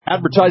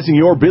Advertising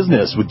your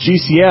business with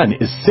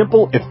GCN is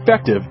simple,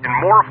 effective,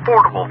 and more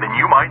affordable than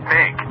you might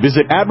think.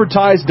 Visit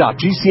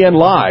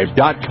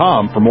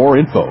advertise.gcnlive.com for more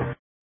info.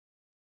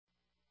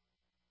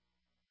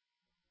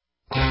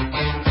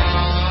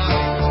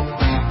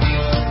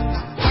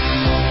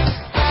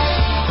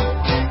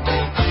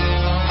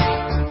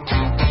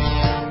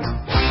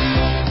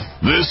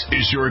 This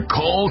is your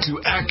call to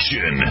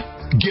action.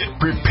 Get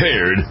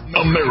prepared,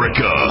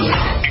 America.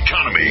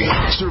 Economy,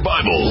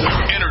 survival,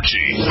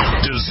 energy,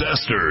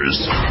 disasters.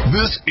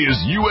 This is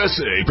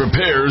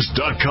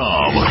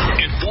USAPrepares.com.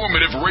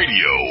 Informative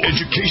radio,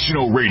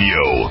 educational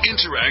radio.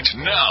 Interact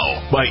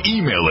now by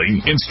emailing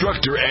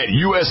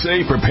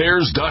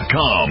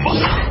instructor@USAPrepares.com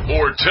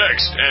or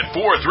text at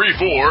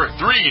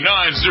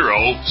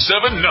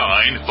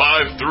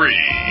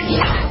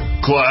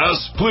 434-390-7953. Class,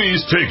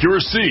 please take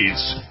your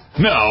seats.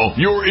 Now,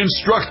 your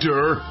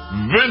instructor,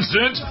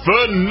 Vincent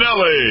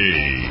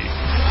Finelli.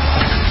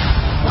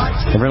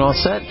 Everyone all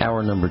set?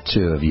 Hour number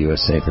 2 of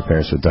USA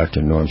Prepares with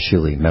Dr. Norm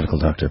Shuley, medical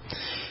doctor.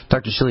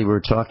 Dr. Shuley, we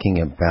were talking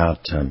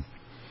about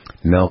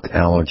milk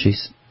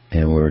allergies,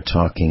 and we were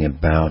talking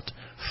about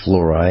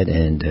fluoride,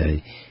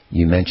 and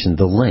you mentioned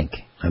the link.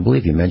 I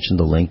believe you mentioned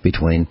the link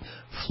between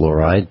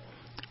fluoride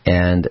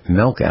and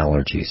milk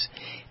allergies.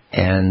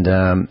 And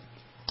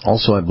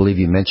also, I believe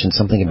you mentioned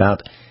something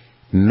about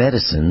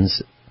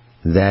medicines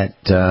that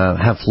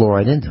have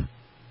fluoride in them.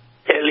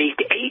 There are at least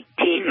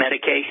 18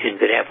 medications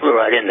that have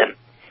fluoride in them.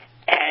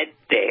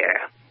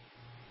 Advair,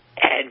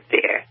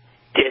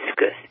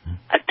 Discus,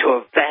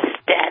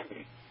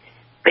 atorvastatin,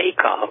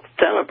 Baycol,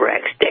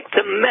 Celebrex,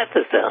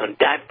 dexamethasone,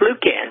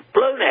 diflucan,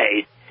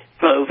 Flonase,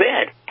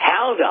 Flovent,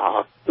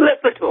 Haldol,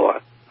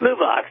 Lipitor,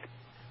 Luvox,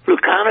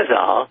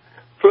 fluconazole,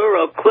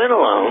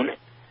 fluoroquinolone,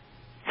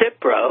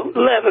 Cipro,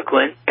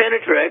 Levaquin,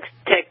 Penetrex,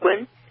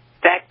 Tequin,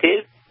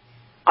 Factiv,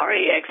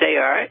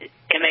 REXAR,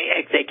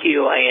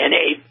 MAXAQIN,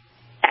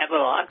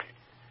 Avalox,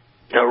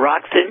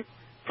 Naroxen,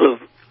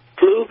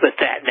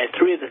 Fluvastatin, that's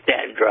 3 of the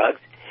statin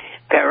drugs,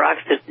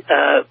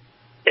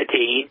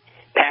 Paroxetine,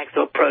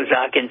 Paxil,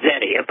 Prozac, and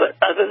Zetia. But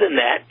other than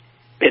that,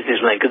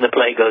 business link of the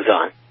play goes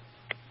on.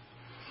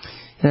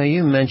 Now,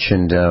 you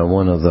mentioned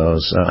one of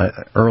those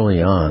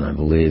early on, I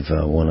believe,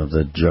 one of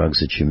the drugs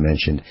that you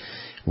mentioned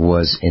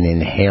was an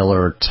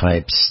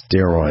inhaler-type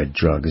steroid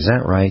drug. Is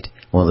that right?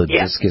 One of the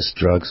Discus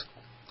drugs?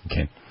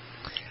 Okay.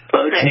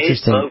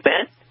 Flonase,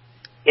 Flovent.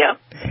 Yep.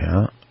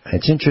 Yeah.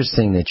 It's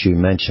interesting that you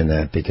mention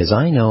that because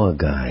I know a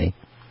guy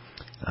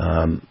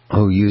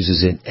who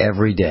uses it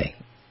every day,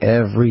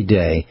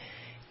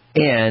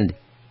 and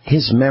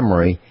his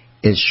memory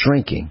is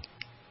shrinking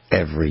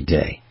every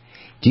day.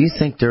 Do you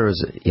think there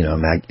is,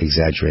 I'm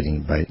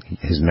exaggerating by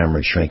his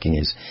memory shrinking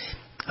is,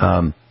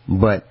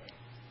 but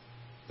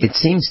it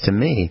seems to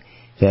me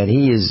that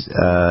he is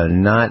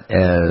not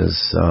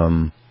as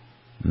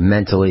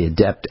mentally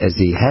adept as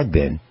he had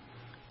been.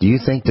 Do you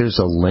think there's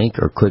a link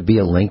or could be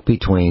a link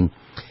between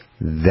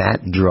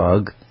that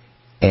drug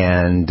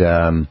and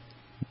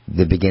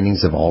the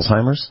beginnings of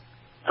Alzheimer's?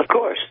 Of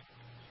course.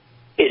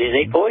 It is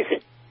a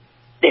poison.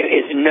 There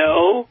is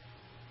no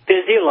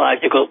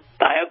physiological,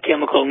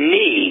 biochemical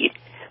need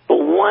for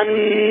 1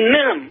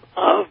 minimum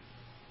of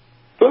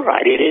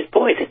fluoride. It is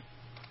poison.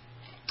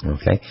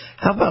 Okay.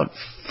 How about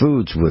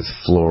foods with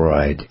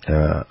fluoride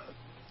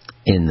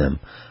in them?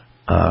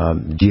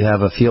 Do you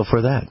have a feel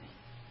for that?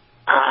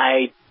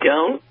 I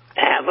don't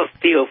have a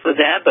feel for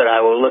that, but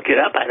I will look it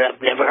up.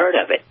 I've never heard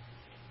of it.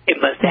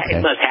 It must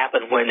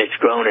happen when it's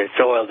grown in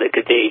soil that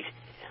contains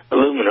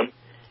aluminum,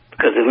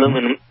 because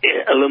aluminum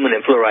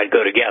and fluoride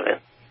go together.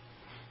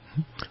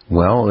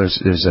 Well,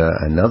 there's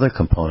another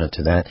component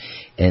to that,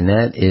 and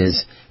that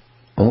is,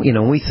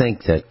 we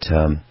think that,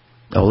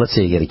 let's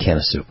say you get a can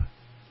of soup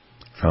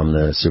from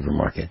the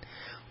supermarket.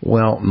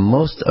 Well,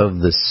 most of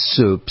the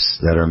soups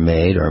that are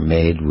made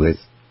with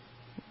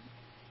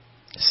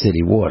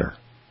city water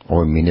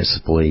or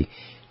municipally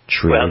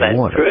treated water.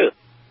 Well, that's true.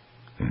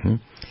 Mm-hmm.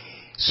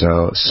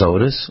 So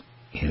sodas,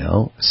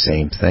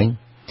 same thing.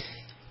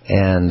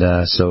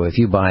 And so if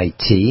you buy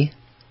tea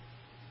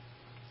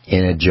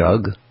in a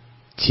jug,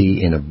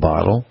 tea in a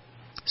bottle,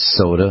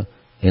 soda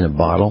in a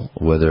bottle,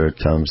 whether it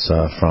comes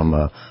from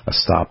a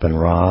Stop and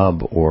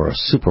Rob or a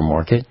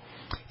supermarket,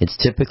 it's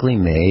typically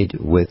made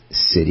with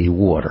city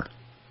water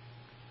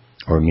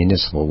or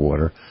municipal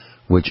water,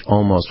 which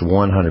almost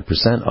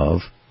 100%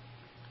 of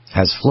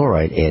has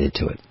fluoride added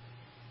to it,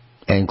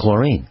 and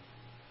chlorine.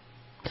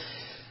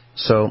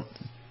 So,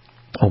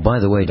 by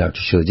the way, Dr.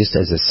 Shuley, just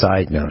as a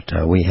side note,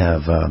 we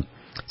have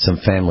some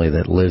family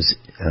that lives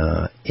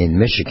in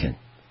Michigan,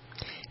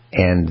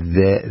 and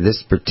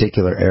this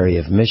particular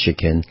area of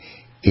Michigan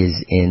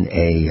is in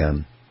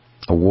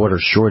a water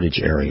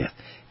shortage area,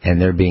 and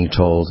they're being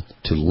told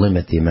to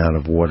limit the amount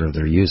of water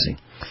they're using.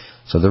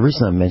 So the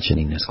reason I'm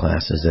mentioning this,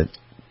 class, is that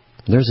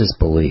there's this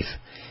belief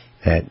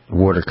that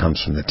water comes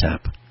from the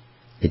tap.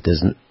 It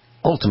doesn't.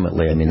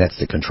 Ultimately, that's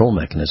the control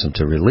mechanism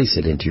to release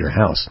it into your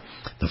house,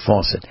 the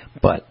faucet.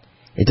 But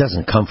it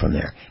doesn't come from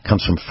there. It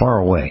comes from far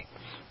away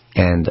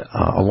and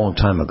a long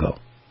time ago.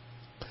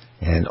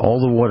 And all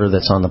the water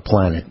that's on the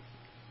planet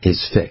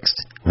is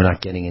fixed. We're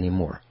not getting any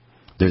more.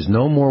 There's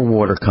no more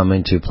water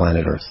coming to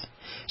planet Earth.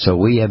 So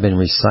we have been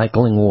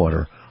recycling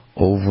water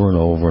over and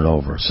over and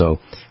over. So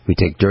we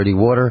take dirty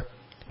water,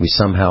 we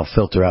somehow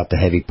filter out the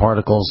heavy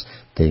particles,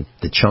 the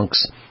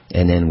chunks,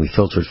 and then we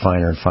filter it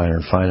finer and finer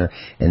and finer,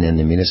 and then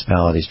the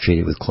municipalities treat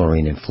it with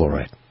chlorine and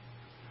fluoride.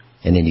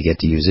 And then you get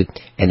to use it,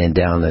 and then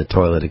down the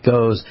toilet it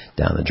goes,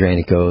 down the drain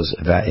it goes,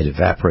 it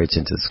evaporates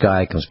into the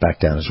sky, comes back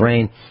down as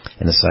rain,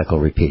 and the cycle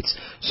repeats.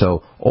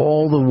 So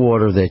all the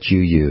water that you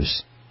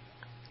use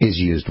is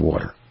used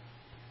water.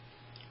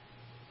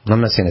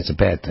 I'm not saying it's a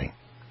bad thing.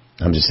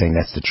 I'm just saying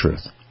that's the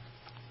truth.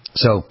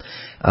 So,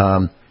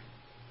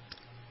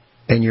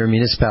 in your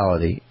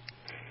municipality,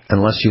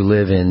 unless you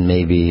live in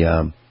maybe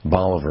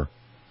Bolivar,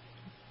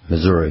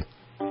 Missouri,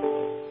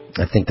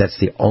 I think that's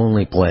the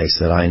only place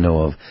that I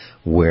know of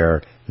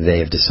where they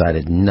have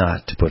decided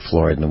not to put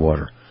fluoride in the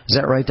water. Is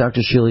that right,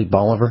 Dr. Shealy,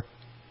 Bolivar?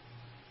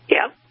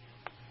 Yeah.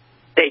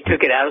 They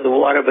took it out of the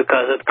water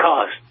because of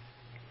cost.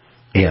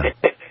 Yeah.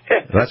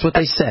 That's what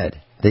they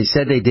said. They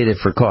said they did it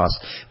for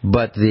cost.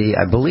 But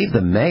I believe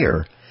the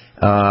mayor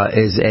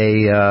is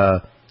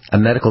a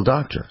medical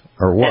doctor,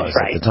 or was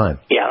right. at the time.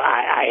 Yeah,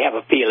 I have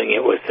a feeling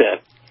it was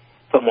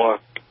for more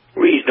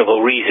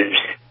reasonable reasons.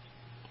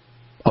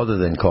 Other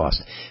than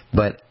cost.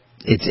 But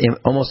it's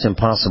almost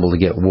impossible to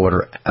get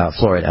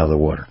fluoride out of the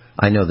water.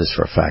 I know this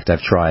for a fact.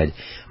 I've tried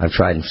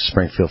in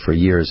Springfield for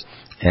years,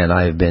 and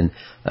I've been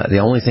the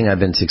only thing I've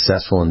been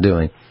successful in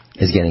doing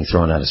is getting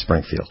thrown out of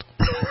Springfield.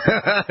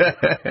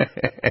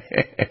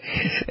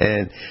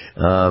 And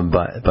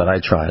but I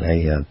tried.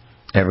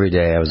 Every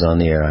day I was on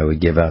the air, I would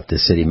give out the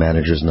city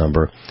manager's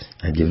number.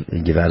 I'd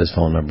give out his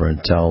phone number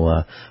and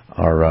tell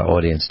our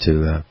audience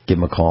to give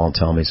him a call and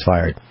tell him he's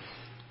fired.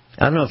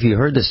 I don't know if you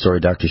heard this story,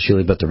 Dr.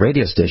 Shealy, but the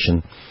radio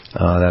station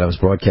that I was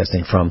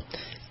broadcasting from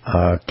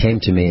came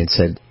to me and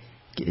said,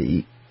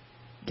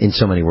 in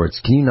so many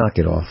words, can you knock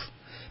it off?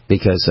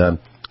 Because the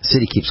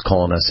city keeps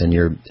calling us, and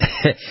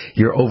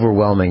you're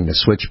overwhelming the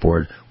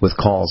switchboard with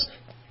calls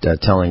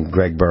telling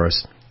Greg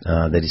Burris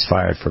that he's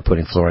fired for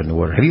putting fluoride in the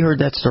water. Have you heard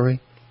that story?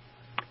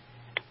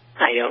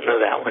 I don't know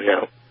that one,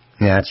 no.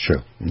 Yeah, that's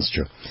true. That's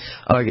true.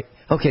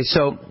 Okay,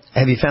 so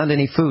have you found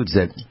any foods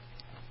that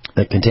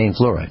contain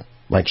fluoride,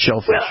 like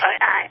shellfish? Well,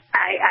 I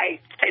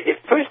the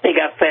first thing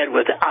I fed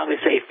was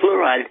obviously a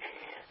fluoride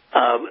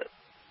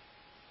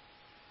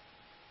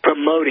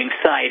promoting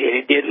site, and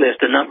it did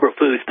list a number of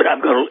foods, but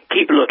I'm going to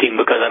keep looking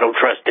because I don't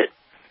trust it.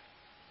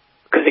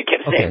 Because it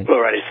kept saying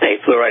fluoride is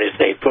safe, fluoride is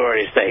safe,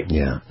 fluoride is safe.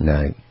 Yeah,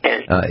 no.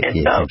 And I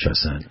don't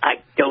trust that. I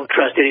don't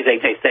trust anything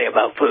they say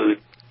about food.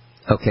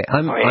 Okay,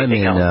 I'm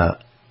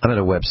at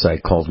a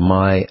website called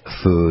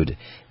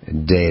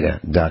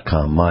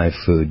myfooddata.com,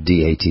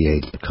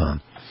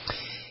 myfooddata.com.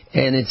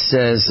 And it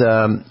says,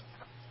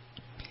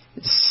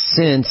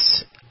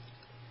 since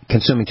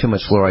consuming too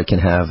much fluoride can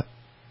have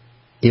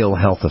ill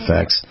health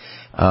effects,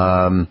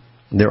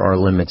 there are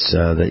limits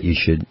that you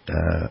should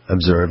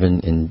observe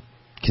in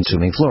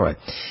consuming fluoride.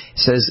 It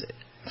says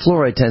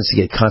fluoride tends to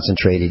get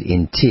concentrated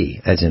in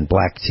tea, as in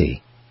black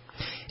tea.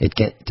 It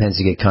tends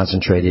to get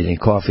concentrated in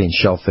coffee and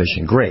shellfish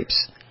and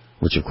grapes,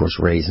 which of course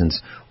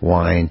raisins,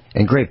 wine,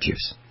 and grape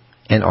juice,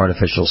 and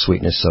artificial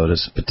sweetness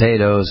sodas,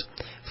 potatoes,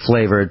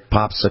 flavored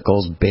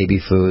popsicles, baby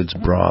foods,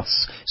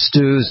 broths,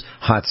 stews,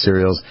 hot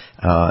cereals,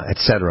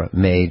 etc.,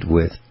 made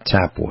with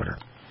tap water.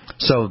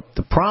 So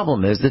the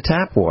problem is the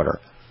tap water.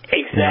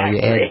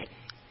 Exactly.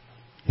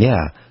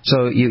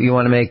 So you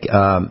want to make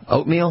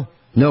oatmeal?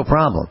 No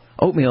problem.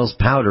 Oatmeal's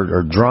powdered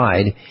or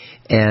dried,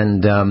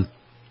 and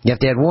you have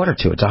to add water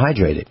to it to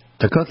hydrate it,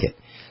 to cook it.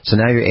 So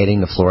now you're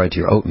adding the fluoride to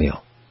your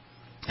oatmeal.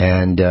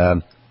 And,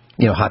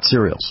 hot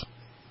cereals.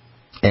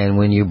 And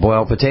when you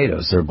boil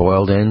potatoes, they're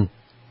boiled in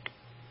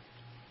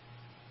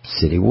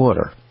city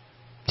water,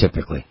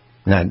 typically.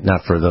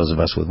 Not for those of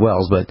us with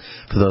wells, but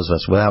for those of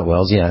us without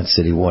wells, it's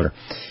city water.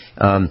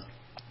 And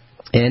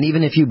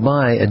even if you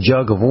buy a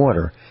jug of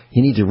water,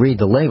 you need to read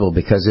the label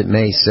because it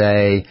may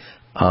say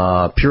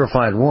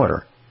purified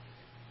water.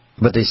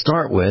 But they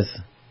start with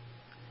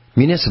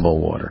municipal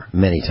water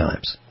many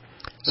times.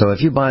 So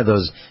if you buy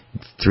those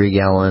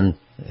 3-gallon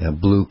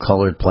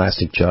blue-colored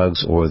plastic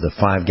jugs or the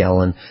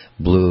 5-gallon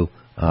blue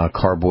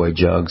carboy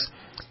jugs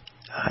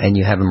and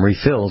you have them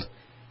refilled,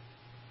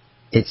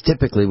 it's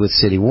typically with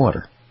city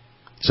water.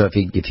 So if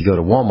you go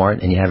to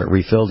Walmart and you have it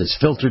refilled, it's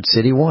filtered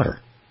city water.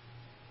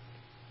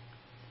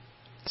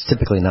 It's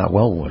typically not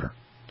well water.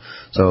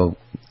 So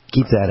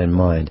keep that in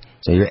mind.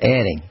 So you're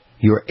adding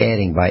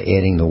by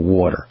adding the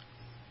water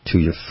to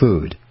your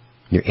food.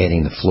 You're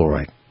adding the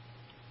fluoride.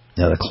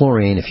 Now the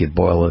chlorine, if you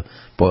boil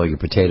your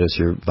potatoes,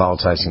 you're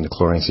volatilizing the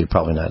chlorine, so you're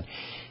probably not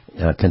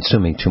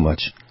consuming too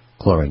much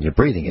chlorine. You're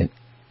breathing it,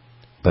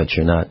 but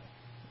you're not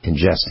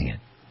ingesting it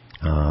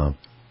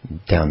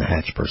down the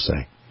hatch per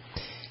se.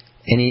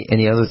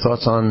 Any other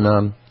thoughts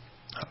on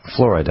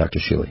fluoride, Dr.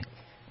 Shealy?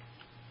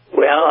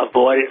 Well,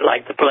 avoid it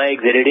like the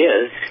plague that it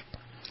is.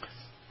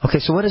 Okay,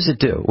 so what does it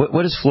do?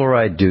 What does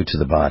fluoride do to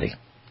the body?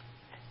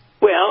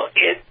 Well,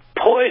 it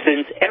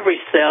poisons every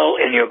cell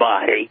in your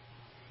body,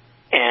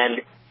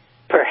 and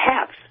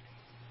perhaps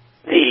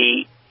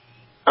the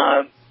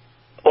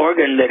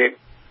organ that it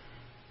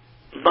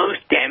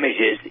most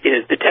damages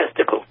is the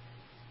testicle.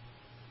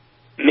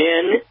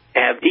 Men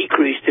have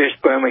decreased their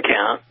sperm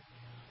count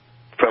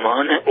from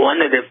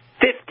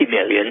 50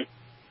 million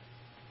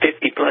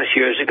 50 plus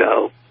years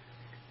ago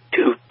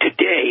to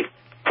today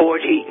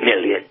 40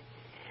 million.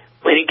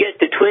 When you get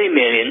to 20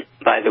 million,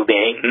 by the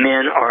way,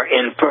 men are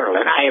infertile,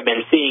 and I have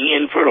been seeing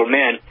infertile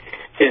men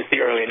since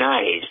the early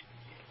 90s.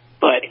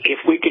 But if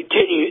we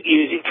continue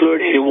using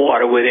fluoridated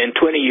water, within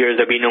 20 years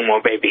there'll be no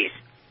more babies.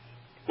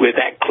 We're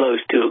that close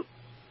to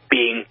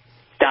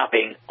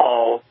stopping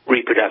all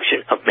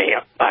reproduction of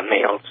by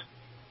males.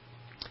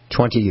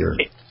 20 years.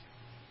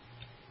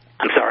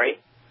 I'm sorry?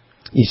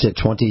 You said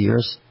 20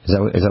 years? Is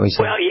that what you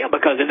said? Well, yeah,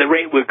 because at the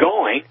rate we're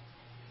going,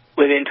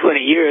 within 20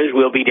 years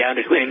we'll be down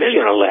to 20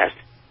 million or less.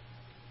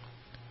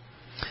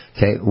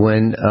 Okay,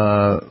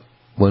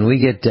 when we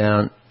get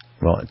down,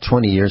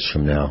 20 years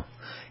from now,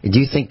 do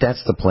you think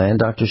that's the plan,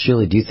 Dr.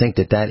 Shealy? Do you think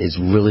that is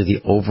really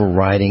the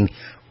overriding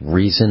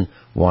reason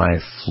why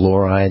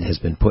fluoride has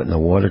been put in the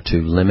water to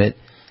limit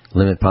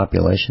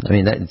population? I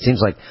mean, it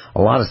seems like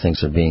a lot of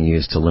things are being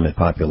used to limit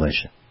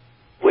population.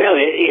 Well,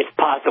 it's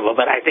possible,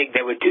 but I think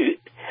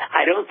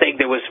I don't think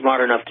they were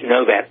smart enough to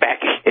know that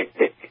back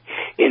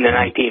in the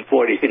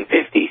 1940s and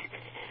 50s.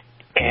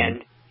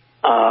 And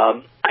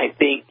I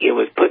think it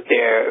was put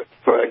there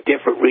for a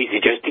different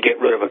reason, just to get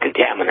rid of a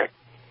contaminant.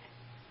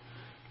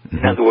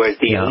 In other words,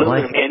 the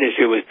aluminum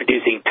industry was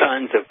producing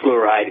tons of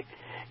fluoride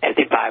as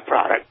a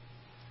byproduct.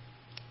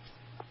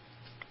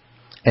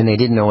 And they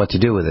didn't know what to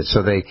do with it,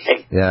 so they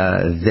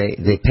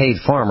paid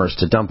farmers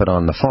to dump it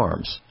on the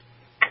farms.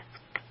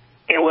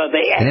 And well,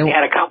 they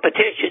had a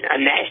competition, a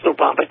national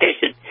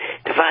competition,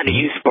 to find a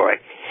use for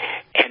it.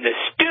 And the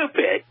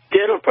stupid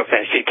dental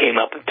profession came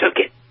up and took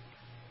it.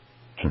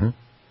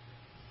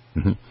 Mm-hmm.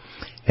 Mm-hmm.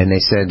 And they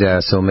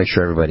said, so make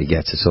sure everybody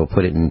gets it, so we'll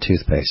put it in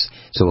toothpaste.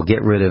 So we'll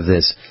get rid of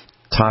this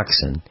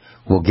toxin,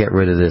 we'll get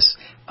rid of this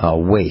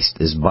waste,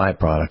 this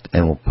byproduct,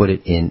 and we'll put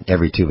it in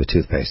every tube of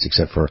toothpaste,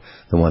 except for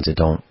the ones that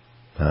don't,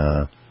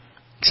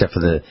 except for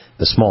the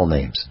small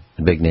names.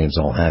 The big names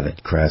all have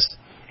it. Crest,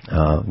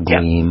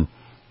 Gleam,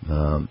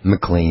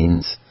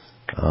 McLean's,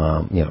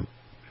 all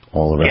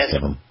the rest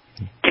of them.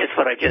 Guess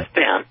what I just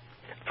found?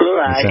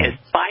 Fluoride is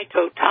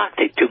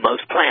phytotoxic to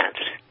most plants.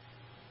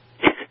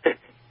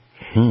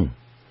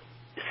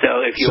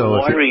 So if you're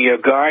watering your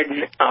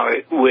garden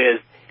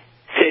with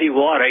city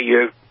water,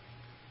 you're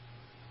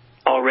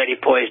already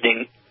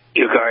poisoning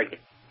your garden.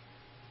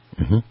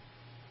 Mm-hmm.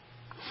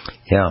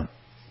 Yeah.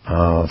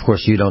 Of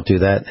course, you don't do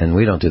that, and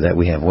we don't do that.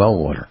 We have well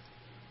water,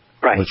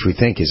 right, which we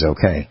think is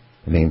okay.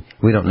 I mean,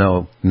 we don't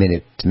know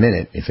minute to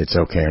minute if it's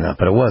okay or not,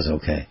 but it was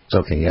okay. It's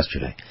okay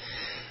yesterday.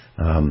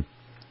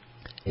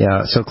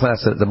 So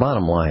class, the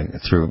bottom line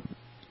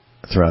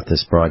throughout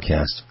this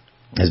broadcast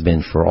has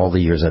been, for all the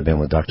years I've been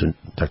with Dr.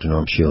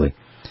 Norm Shealy,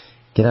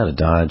 get out of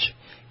Dodge,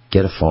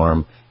 get a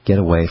farm, get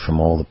away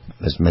from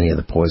as many of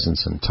the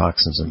poisons and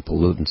toxins and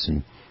pollutants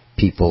and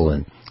people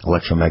and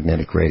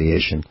electromagnetic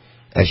radiation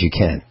as you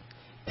can,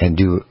 and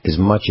do as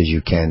much as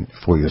you can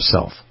for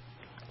yourself,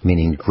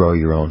 meaning grow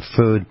your own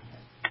food,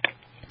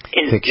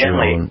 fix your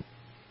own.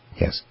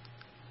 Yes.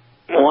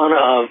 One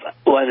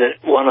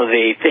of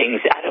the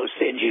things, I don't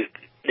send you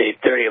the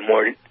 30 or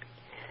more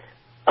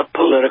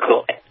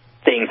political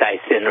things I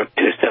send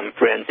to some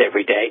friends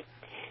every day,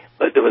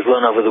 but there was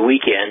one over the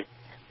weekend.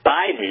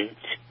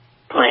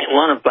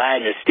 One of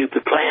Biden's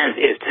stupid plans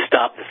is to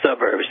stop the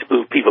suburbs, to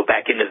move people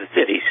back into the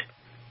cities.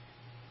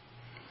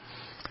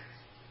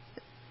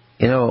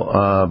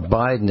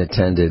 Biden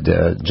attended,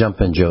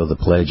 Jumpin' Joe the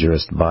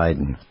plagiarist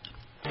Biden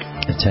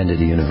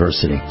attended a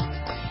university,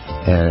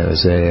 and it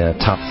was a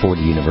top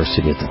 40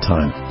 university at the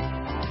time,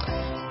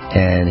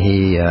 and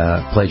he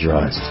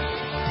plagiarized.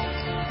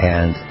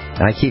 And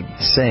I keep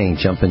saying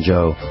Jumpin'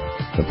 Joe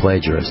the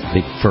plagiarist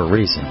for a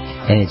reason,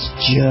 and it's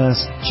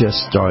just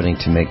starting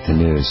to make the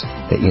news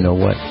that, you know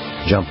what,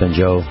 Jumpin'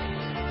 Joe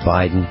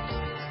Biden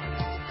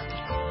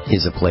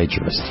is a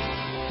plagiarist.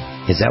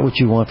 Is that what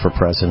you want for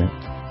president?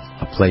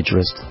 A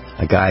plagiarist?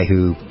 A guy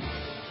who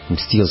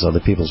steals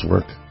other people's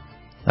work?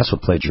 That's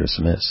what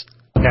plagiarism is.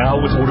 Now,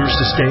 with orders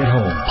to stay at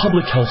home,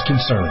 public health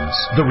concerns,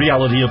 the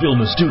reality of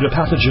illness due to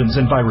pathogens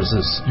and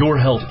viruses, your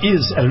health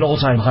is at an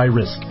all-time high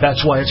risk.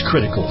 That's why it's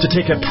critical to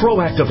take a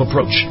proactive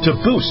approach to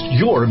boost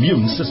your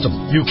immune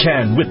system. You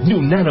can with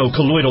new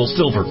nano-colloidal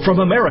silver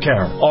from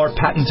Americare. Our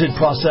patented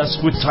process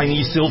with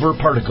tiny silver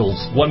particles,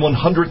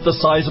 1/100th the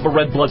size of a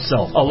red blood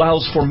cell,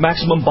 allows for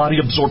maximum body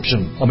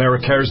absorption.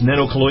 Americare's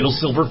nano-colloidal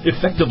silver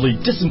effectively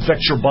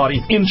disinfects your body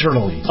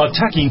internally,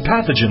 attacking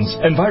pathogens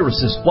and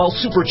viruses while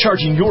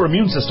supercharging your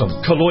immune system.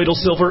 Colloidal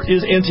silver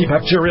is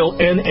antibacterial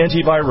and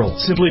antiviral.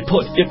 Simply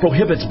put, it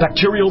prohibits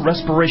bacterial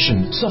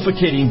respiration,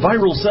 suffocating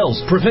viral cells,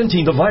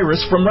 preventing the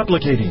virus from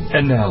replicating.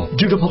 And now,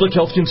 due to public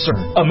health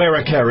concern,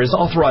 Americare is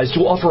authorized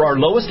to offer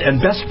our lowest and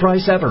best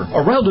price ever,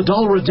 around $1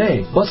 a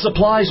day, but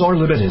supplies are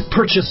limited.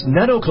 Purchase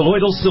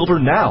nanocolloidal silver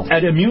now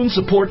at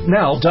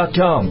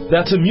immunesupportnow.com.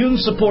 That's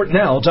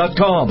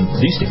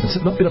immunesupportnow.com. These statements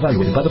have not been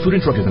evaluated by the Food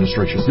and Drug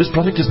Administration. This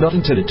product is not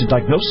intended to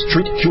diagnose,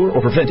 treat, cure, or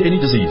prevent any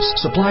disease.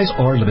 Supplies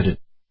are limited.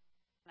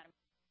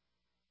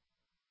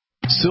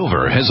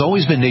 Silver has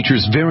always been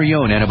nature's very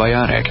own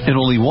antibiotic, and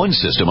only one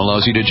system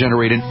allows you to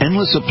generate an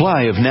endless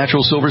supply of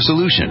natural silver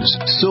solutions.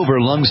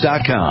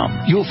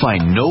 SilverLungs.com. You'll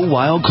find no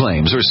wild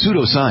claims or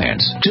pseudoscience,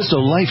 just a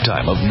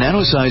lifetime of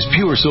nano-sized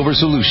pure silver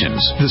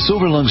solutions. The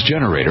Silver Lungs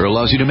generator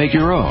allows you to make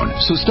your own,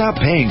 so stop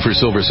paying for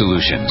silver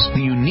solutions.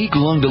 The unique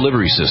lung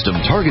delivery system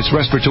targets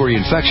respiratory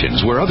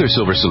infections where other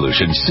silver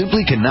solutions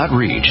simply cannot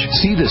reach.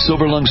 See the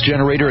Silver Lungs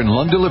generator and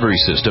lung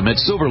delivery system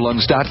at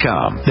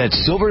SilverLungs.com. That's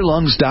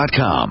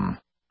SilverLungs.com.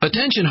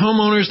 Attention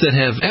homeowners that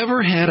have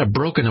ever had a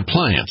broken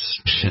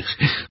appliance.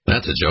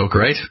 That's a joke,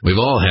 right? We've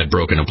all had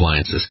broken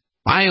appliances.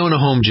 I own a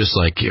home just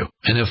like you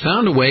and have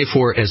found a way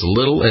for as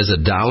little as $1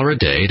 a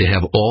day to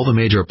have all the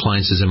major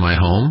appliances in my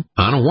home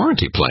on a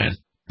warranty plan.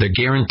 They're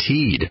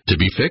guaranteed to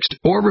be fixed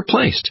or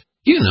replaced.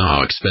 You know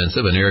how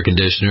expensive an air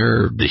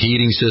conditioner, the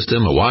heating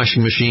system, a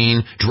washing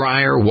machine,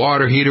 dryer,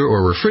 water heater,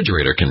 or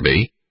refrigerator can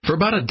be. For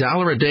about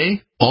 $1 a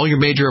day, all your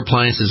major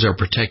appliances are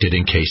protected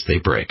in case they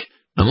break.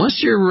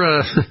 Unless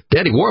you're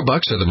Daddy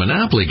Warbucks or the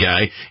Monopoly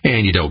guy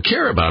and you don't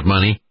care about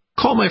money,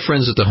 call my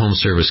friends at the Home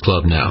Service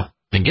Club now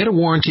and get a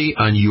warranty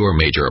on your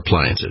major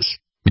appliances.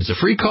 It's a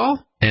free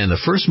call, and the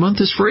first month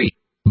is free.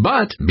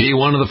 But be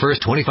one of the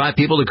first 25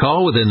 people to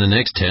call within the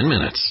next 10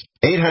 minutes.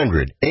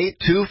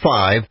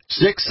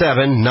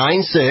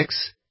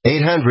 800-825-6796.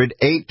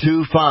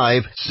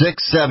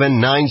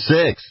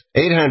 800-825-6796.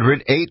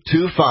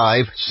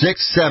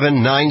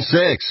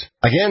 800-825-6796.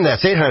 Again,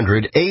 that's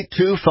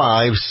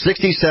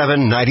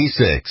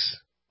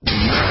 800-825-6796.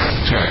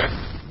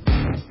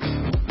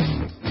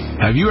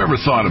 Have you ever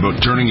thought about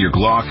turning your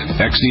Glock,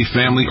 XE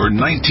Family, or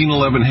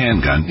 1911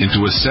 handgun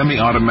into a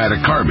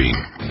semi-automatic carbine?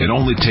 It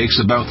only takes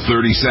about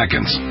 30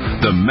 seconds.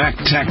 The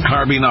MacTac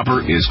Carbine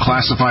Upper is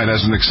classified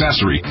as an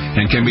accessory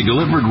and can be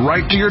delivered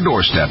right to your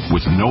doorstep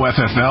with no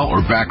FFL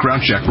or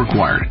background check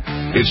required.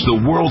 It's the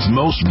world's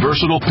most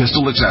versatile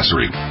pistol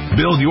accessory.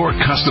 Build your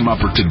custom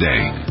upper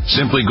today.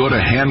 Simply go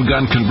to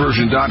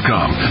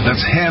handgunconversion.com.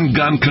 That's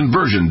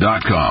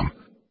handgunconversion.com.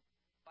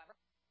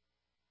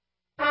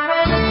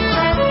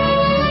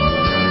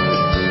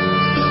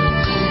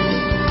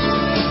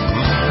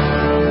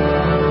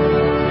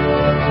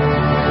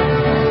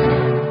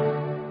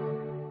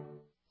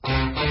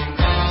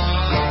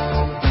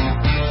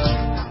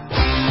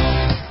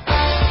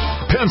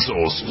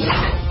 Pencils,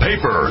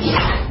 paper,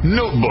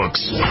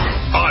 notebooks,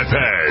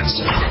 iPads.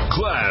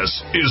 Class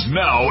is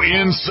now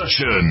in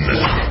session.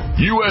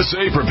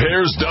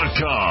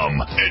 USAPrepares.com.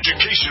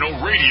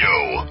 Educational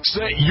radio.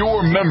 Set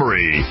your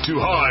memory to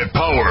high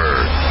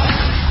power.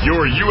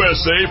 Your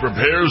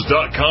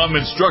USAPrepares.com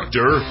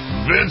instructor,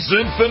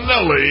 Vincent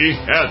Finelli,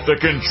 at the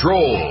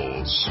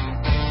controls.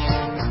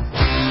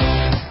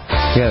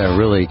 We had a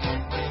really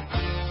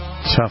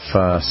tough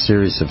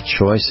series of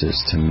choices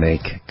to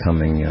make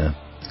coming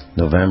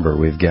November.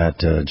 We've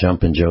got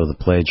Jumpin' Joe the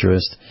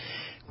Plagiarist.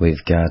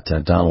 We've got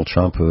Donald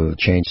Trump, who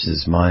changed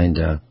his mind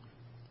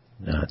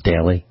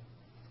daily,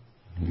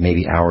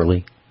 maybe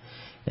hourly,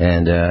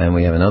 and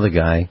we have another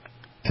guy,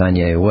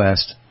 Kanye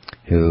West,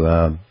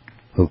 who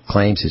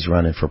claims he's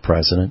running for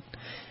president.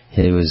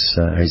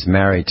 He's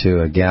married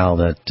to a gal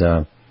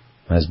that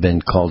has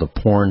been called a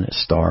porn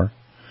star,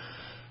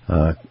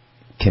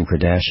 Kim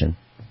Kardashian,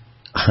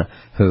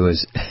 who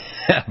is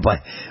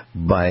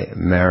by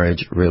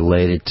marriage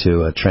related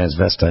to a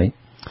transvestite.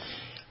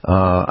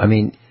 I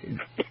mean,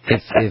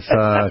 if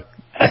I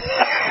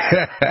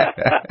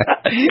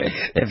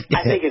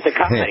think it's a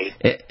comedy,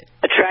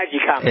 a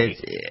tragicomedy.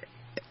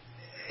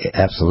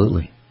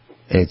 Absolutely,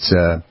 it's.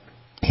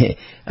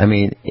 I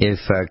mean, if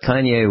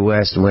Kanye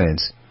West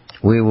wins,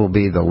 we will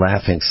be the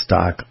laughing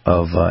stock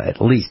of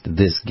at least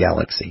this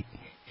galaxy.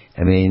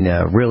 I mean,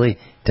 really,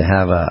 to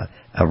have a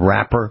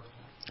rapper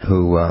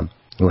who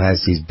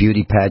has these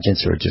beauty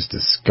pageants that are just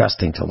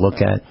disgusting to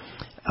look at,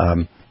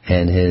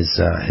 and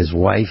his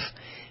wife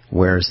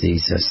wears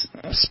these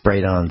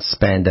sprayed-on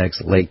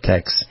spandex,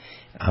 latex,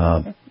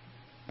 I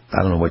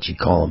don't know what you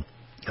call them,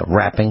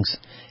 wrappings,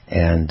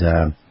 and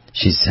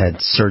she's had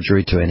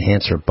surgery to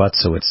enhance her butt,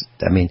 so it's,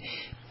 I mean,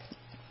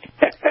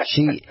 this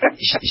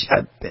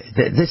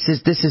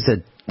is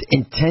a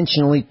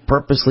intentionally,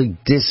 purposely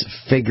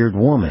disfigured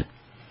woman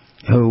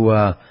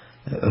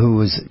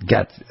who's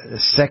got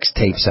sex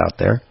tapes out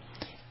there,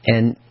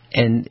 and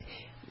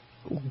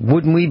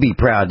wouldn't we be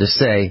proud to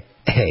say,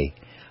 hey,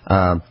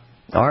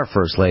 our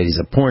first lady's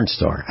a porn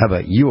star. How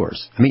about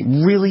yours? I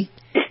mean, really?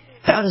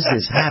 How does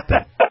this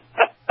happen?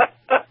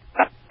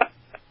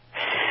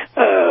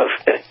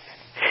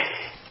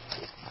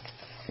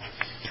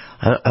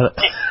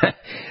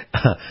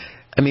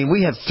 I mean,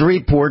 we have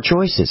three poor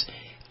choices.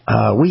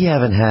 We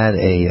haven't had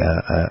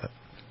a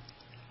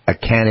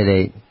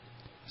candidate,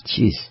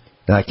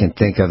 that I can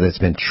think of that's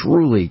been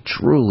truly,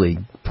 truly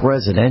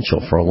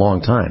presidential for a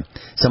long time.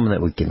 Someone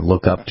that we can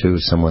look up to,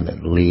 someone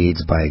that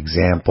leads by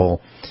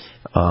example.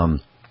 I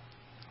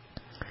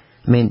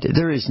mean,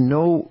 there is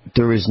no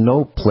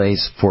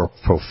place for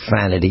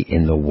profanity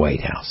in the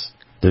White House.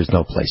 There's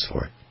no place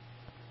for it.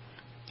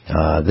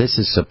 This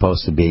is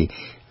supposed to be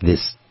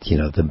this,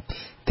 the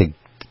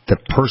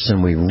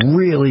person we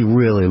really,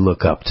 really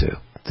look up to,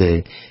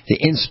 the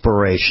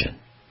inspiration.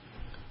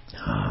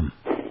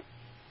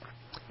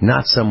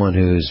 Not someone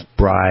who's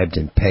bribed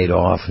and paid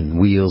off and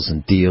wheels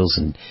and deals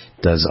and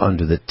does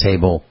under the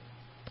table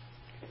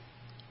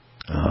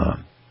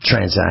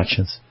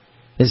transactions.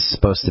 This is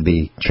supposed to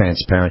be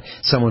transparent.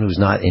 Someone who's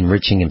not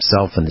enriching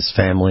himself and his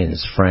family and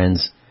his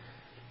friends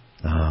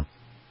at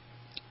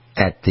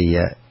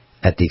the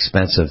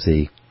expense of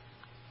the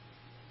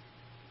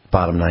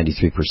bottom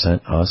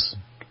 93%, us.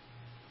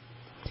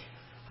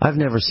 I've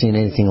never seen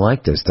anything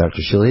like this,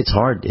 Dr. Shuley.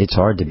 It's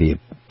hard to be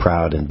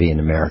proud and be an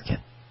American.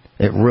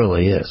 It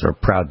really is, or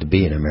proud to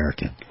be an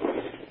American.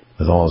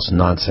 With all this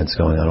nonsense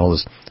going on, all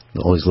these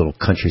little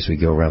countries we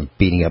go around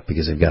beating up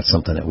because they've got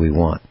something that we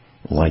want,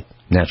 like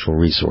natural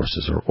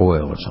resources or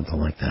oil or something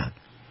like that.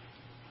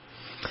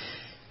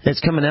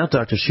 It's coming out,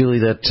 Dr. Shuley,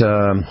 that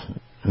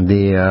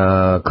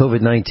the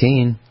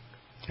COVID-19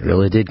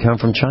 really did come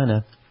from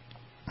China.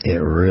 It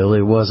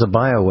really was a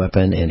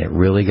bioweapon, and it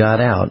really got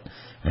out.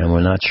 And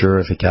we're not sure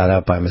if it got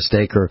out by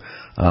mistake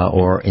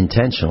or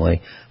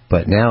intentionally.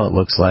 But now it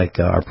looks like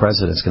our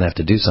president's going to have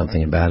to do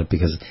something about it,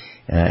 because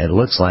it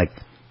looks like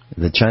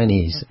the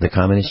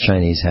communist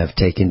Chinese, have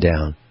taken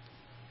down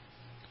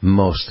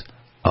most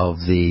of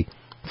the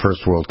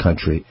first world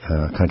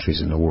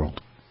countries in the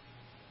world.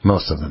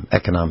 Most of them,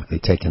 economically,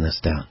 taking this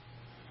down.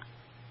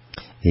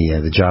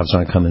 The jobs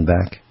aren't coming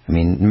back. I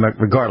mean,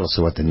 regardless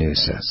of what the news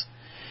says.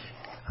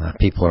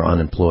 People are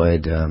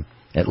unemployed.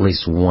 At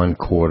least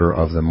 1/4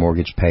 of the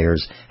mortgage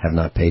payers have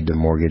not paid their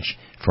mortgage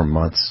for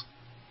months.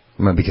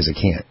 Well, because they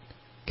can't.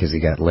 Because they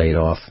got laid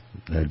off.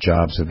 Their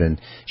jobs have been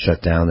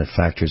shut down. Their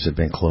factories have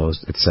been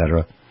closed,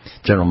 etc.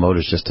 General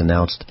Motors just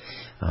announced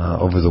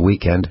over the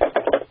weekend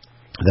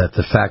that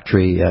the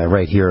factory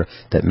right here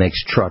that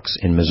makes trucks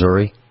in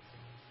Missouri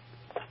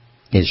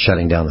is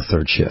shutting down the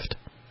third shift.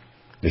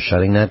 They're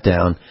shutting that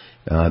down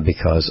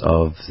because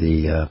of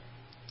the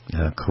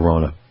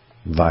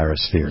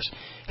coronavirus fears.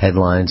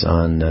 Headlines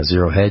on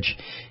Zero Hedge: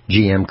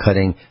 GM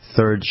cutting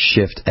third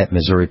shift at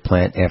Missouri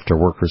plant after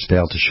workers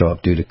failed to show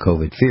up due to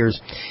COVID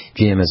fears.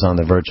 GM is on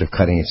the verge of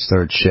cutting its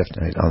third shift.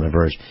 On the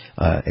verge,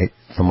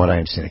 from what I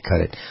understand, it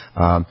cut it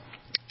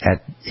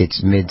at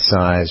its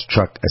mid-sized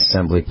truck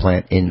assembly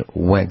plant in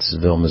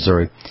Wentzville,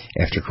 Missouri,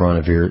 after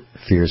coronavirus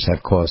fears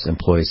have caused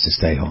employees to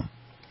stay home.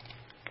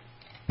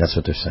 That's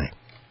what they're saying.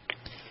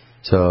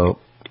 So,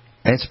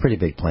 and it's a pretty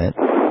big plant.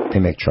 They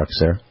make trucks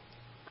there.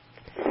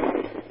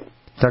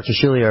 Dr.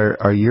 Shuley,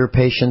 are your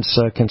patients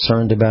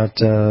concerned about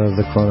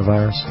the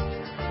coronavirus?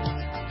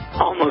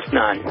 Almost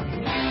none.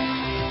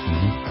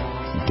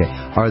 Mm-hmm. Okay.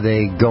 Are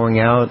they going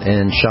out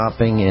and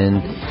shopping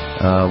and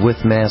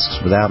with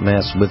masks, without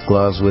masks, with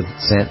gloves, with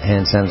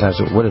hand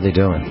sanitizer? What are they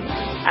doing?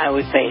 I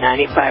would say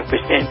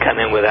 95% come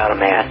in without a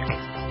mask.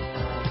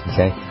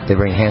 Okay. They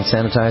bring hand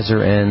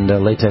sanitizer and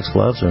latex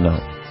gloves or no?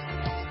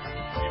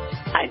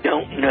 I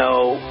don't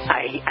know.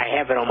 I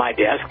have it on my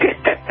desk.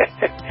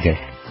 Okay.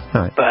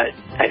 All right. But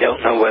I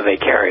don't know where they're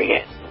carrying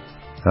it.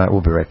 All right,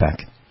 we'll be right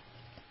back.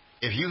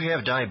 If you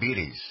have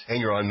diabetes and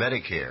you're on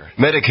Medicare,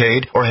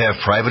 Medicaid, or have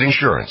private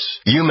insurance,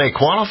 you may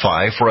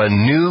qualify for a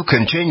new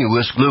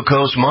continuous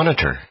glucose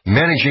monitor.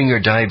 Managing your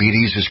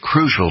diabetes is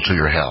crucial to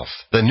your health.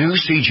 The new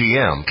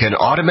CGM can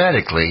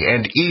automatically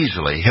and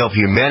easily help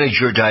you manage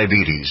your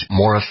diabetes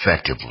more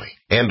effectively.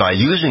 And by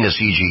using a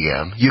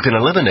CGM, you can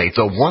eliminate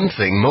the one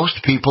thing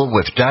most people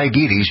with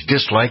diabetes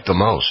dislike the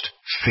most: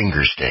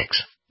 finger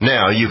sticks.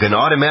 Now you can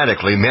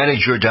automatically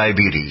manage your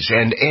diabetes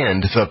and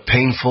end the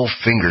painful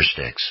finger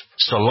sticks.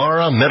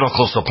 Solara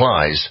Medical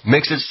Supplies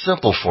makes it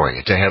simple for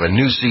you to have a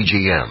new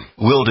CGM.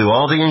 We'll do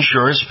all the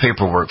insurance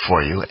paperwork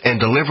for you and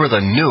deliver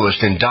the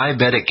newest in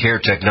diabetic care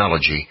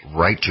technology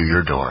right to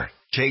your door.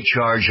 Take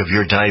charge of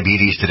your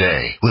diabetes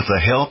today with the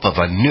help of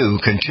a new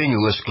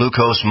continuous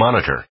glucose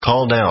monitor.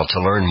 Call now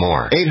to learn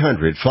more.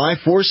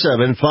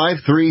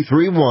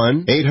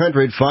 800-547-5331.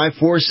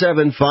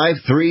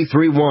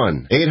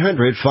 800-547-5331.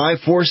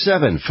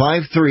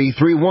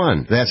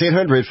 800-547-5331. That's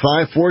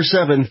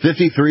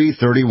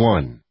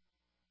 800-547-5331.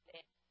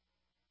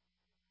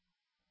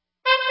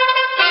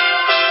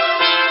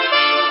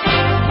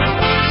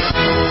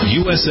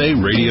 USA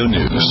Radio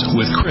News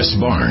with Chris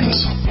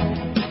Barnes.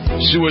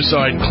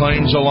 Suicide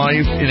claims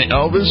alive in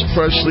Elvis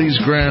Presley's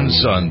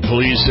grandson.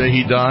 Police say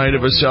he died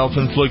of a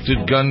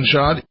self-inflicted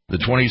gunshot. The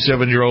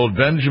 27-year-old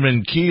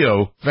Benjamin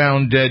Keough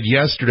found dead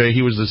yesterday.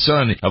 He was the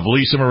son of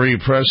Lisa Marie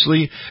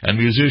Presley and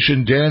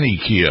musician Danny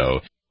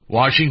Keough.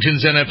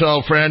 Washington's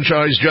NFL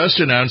franchise just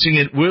announcing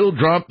it will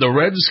drop the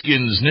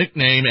Redskins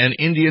nickname and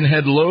Indian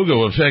head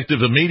logo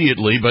effective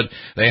immediately, but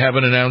they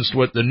haven't announced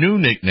what the new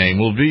nickname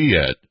will be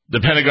yet. The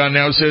Pentagon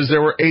now says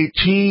there were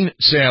 18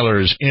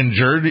 sailors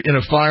injured in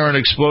a fire and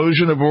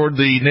explosion aboard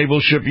the naval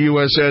ship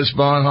USS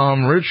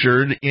Bonhomme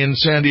Richard in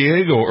San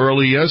Diego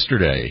early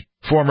yesterday.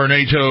 Former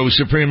NATO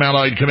Supreme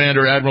Allied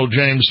Commander Admiral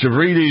James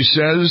Stavridis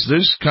says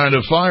this kind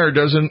of fire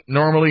doesn't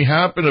normally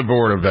happen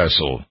aboard a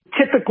vessel.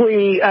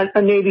 Typically,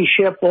 a Navy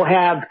ship will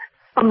have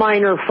a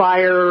minor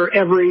fire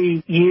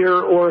every year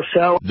or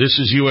so. This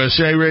is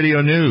USA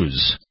Radio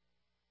News.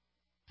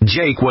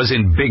 Jake was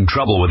in big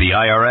trouble with the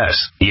IRS.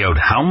 He owed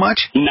how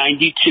much?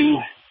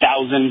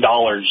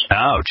 $92,000.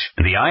 Ouch.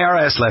 The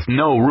IRS left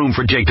no room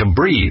for Jake to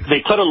breathe.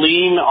 They put a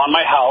lien on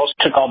my house,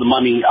 took all the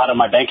money out of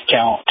my bank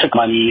account, took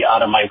money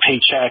out of my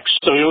paychecks.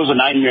 So it was a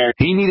nightmare.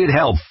 He needed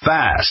help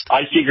fast.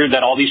 I figured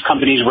that all these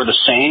companies were the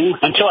same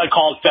until I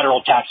called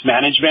Federal Tax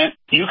Management.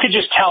 You could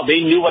just tell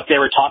they knew what they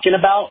were talking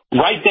about.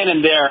 Right then and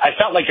there, I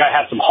felt like I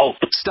had some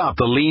hope. Stop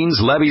the liens,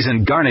 levies,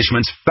 and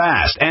garnishments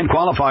fast and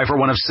qualify for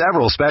one of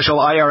several special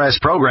IRS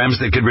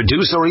programs that could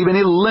reduce or even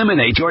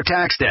eliminate your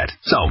tax debt.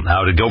 So,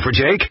 how'd it go for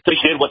Jake? They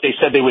did what they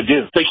said they would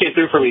do. They came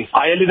through for me.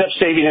 I ended up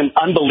saving an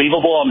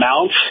unbelievable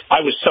amount.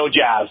 I was so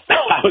jazzed.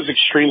 I was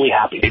extremely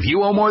happy. If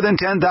you owe more than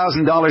 $10,000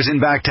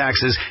 in back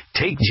taxes,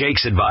 take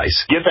Jake's advice.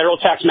 Give Federal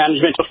Tax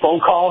Management a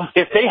phone call.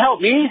 If they help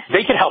me,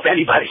 they can help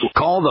anybody.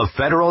 Call the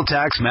Federal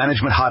Tax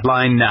Management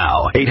hotline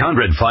now.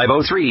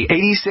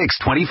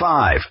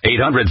 800-503-8625.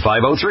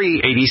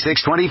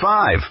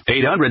 800-503-8625.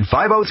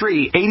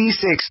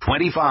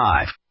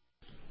 800-503-8625.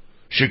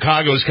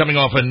 Chicago's coming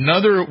off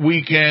another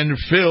weekend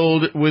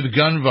filled with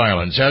gun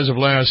violence. As of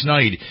last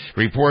night,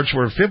 reports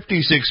were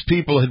 56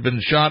 people had been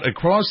shot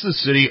across the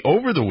city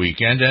over the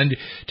weekend, and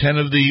 10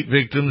 of the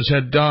victims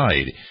had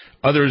died.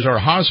 Others are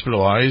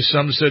hospitalized,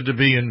 some said to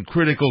be in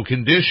critical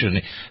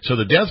condition, so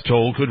the death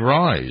toll could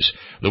rise.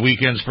 The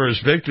weekend's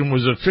first victim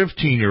was a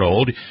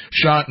 15-year-old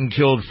shot and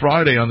killed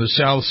Friday on the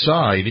south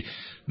side.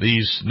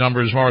 These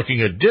numbers marking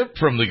a dip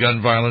from the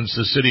gun violence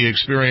the city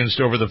experienced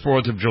over the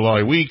 4th of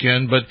July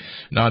weekend, but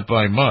not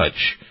by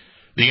much.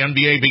 The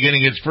NBA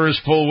beginning its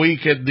first full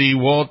week at the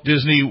Walt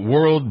Disney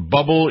World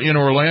Bubble in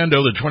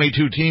Orlando. The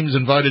 22 teams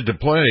invited to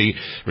play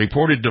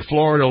reported to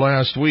Florida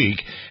last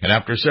week, and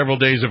after several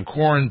days of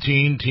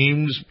quarantine,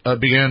 teams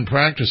began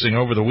practicing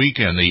over the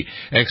weekend. The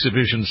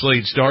exhibition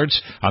slate starts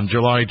on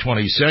July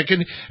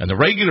 22nd, and the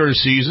regular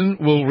season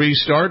will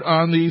restart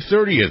on the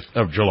 30th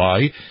of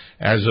July.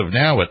 As of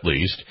now, at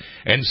least,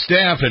 and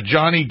staff at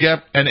Johnny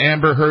Depp and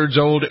Amber Heard's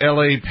old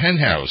L.A.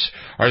 penthouse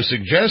are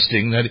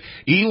suggesting that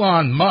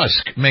Elon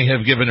Musk may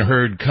have given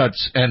Heard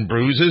cuts and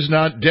bruises,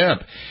 not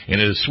Depp.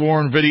 In a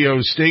sworn video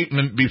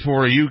statement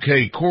before a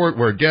UK court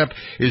where Depp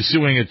is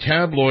suing a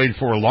tabloid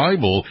for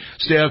libel,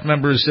 staff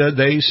members said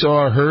they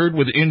saw Heard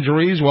with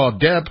injuries while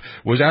Depp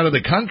was out of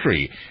the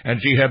country,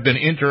 and she had been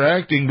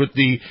interacting with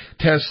the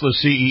Tesla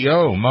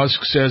CEO.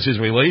 Musk says his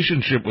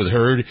relationship with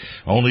Heard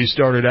only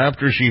started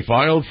after she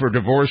filed for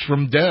divorce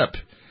from Depp.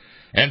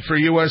 And for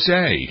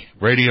USA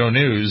Radio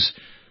News,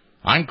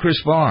 I'm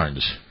Chris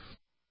Barnes.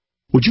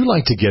 Would you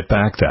like to get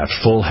back that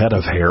full head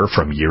of hair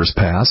from years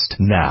past?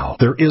 Now,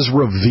 there is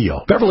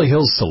Reveal. Beverly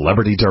Hills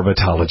celebrity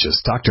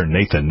dermatologist Dr.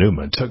 Nathan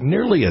Newman took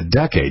nearly a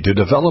decade to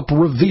develop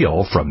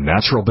Reveal from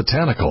natural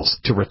botanicals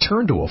to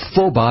return to a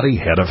full-body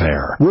head of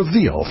hair.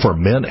 Reveal for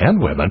men and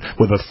women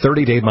with a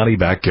 30-day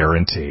money-back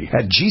guarantee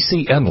at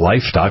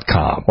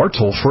GCNlife.com or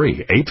toll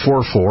free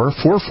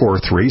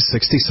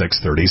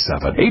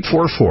 844-443-6637.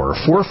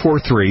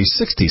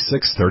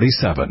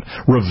 844-443-6637.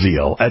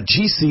 Reveal at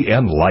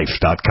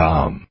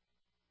GCNlife.com.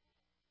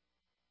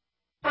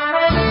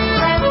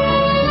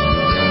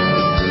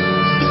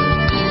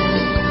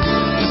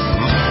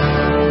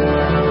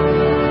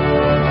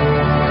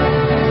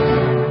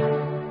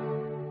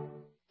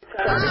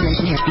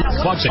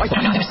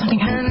 There's something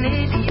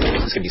happening.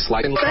 It's going to be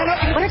sliding. What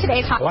are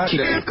today's hot? God,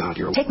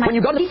 you're... Take my... When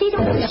you go to the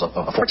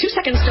for 2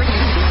 seconds.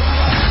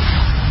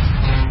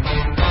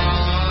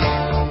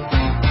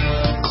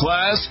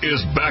 Class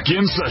is back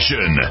in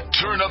session.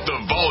 Turn up the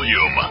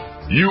volume.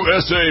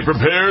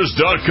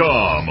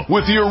 USAPrepares.com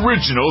with the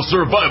original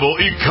survival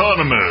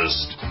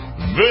economist,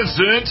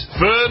 Vincent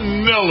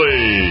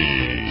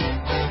Finelli.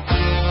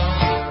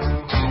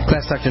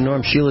 Class Dr.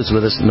 Norm Shealy is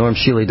with us,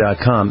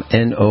 normshealy.com,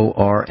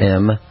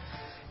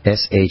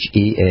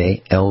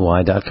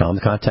 NORMSHEALY.com.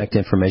 The contact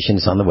information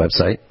is on the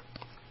website.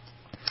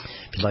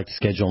 If you'd like to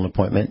schedule an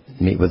appointment,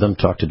 meet with them,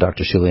 talk to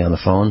Dr. Shealy on the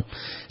phone,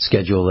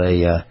 schedule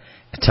a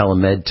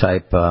telemed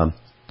type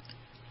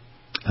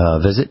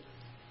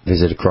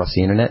visit across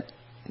the internet,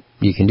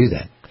 you can do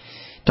that.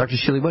 Dr.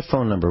 Shealy, what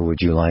phone number would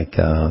you like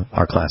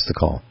our class to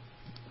call?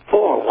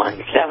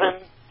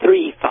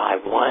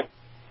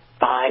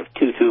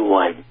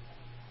 417-351-5221.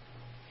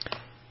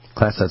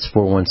 Class, that's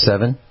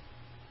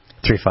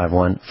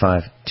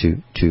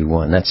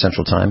 417-351-5221. That's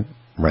Central Time,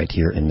 right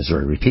here in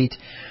Missouri. Repeat,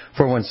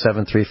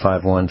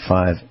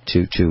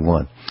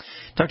 417-351-5221.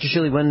 Dr.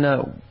 Shealy,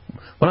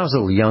 when I was a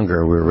little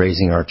younger, we were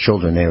raising our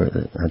children.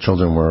 Our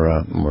children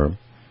were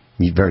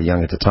very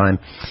young at the time.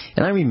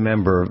 And I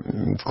remember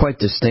quite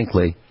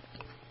distinctly,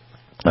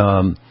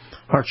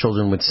 our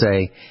children would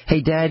say, "Hey,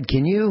 Dad,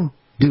 can you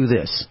do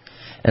this?"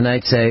 And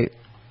I'd say,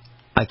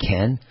 "I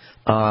can.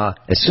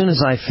 As soon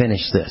as I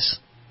finish this.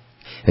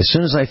 As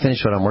soon as I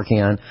finish what I'm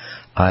working on,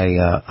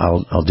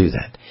 I'll do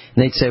that."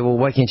 And they'd say, "Well,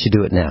 why can't you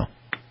do it now?"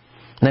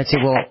 And I'd say,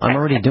 "Well, I'm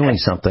already doing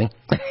something,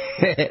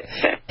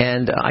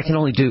 and I can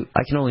only do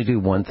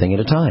one thing at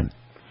a time."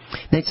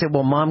 And they'd say,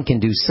 "Well, Mom can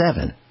do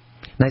 7."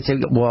 And I'd say,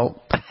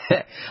 "Well,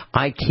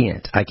 I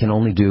can't. I can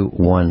only do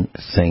one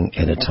thing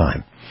at a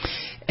time."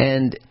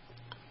 And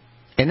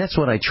that's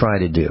what I try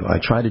to do. I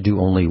try to do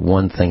only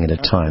one thing at a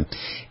time.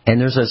 And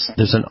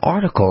there's an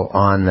article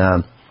on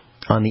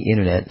the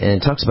internet, and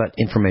it talks about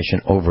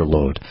information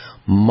overload,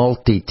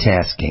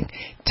 multitasking.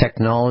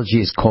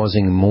 Technology is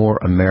causing more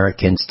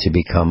Americans to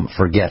become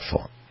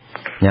forgetful.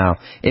 Now,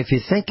 if you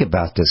think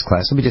about this,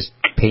 class, let me just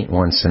paint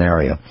one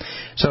scenario.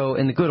 So,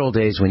 in the good old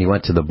days when you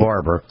went to the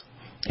barber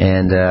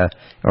and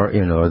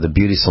or the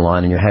beauty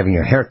salon and you're having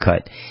your hair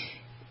cut,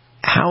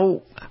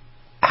 how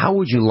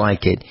would you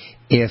like it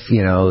if,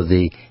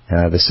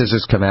 the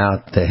scissors come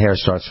out, the hair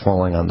starts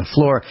falling on the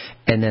floor,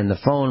 and then the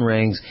phone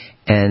rings,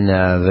 and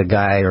the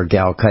guy or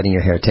gal cutting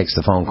your hair takes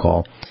the phone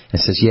call and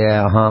says,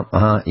 yeah,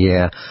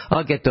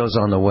 I'll get those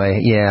on the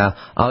way.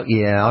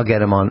 I'll get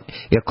them on.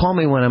 Yeah, call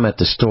me when I'm at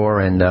the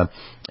store, and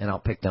I'll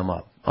pick them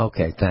up.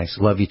 Okay, thanks.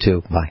 Love you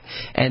too. Bye.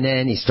 And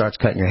then he starts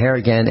cutting your hair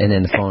again, and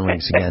then the phone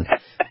rings again.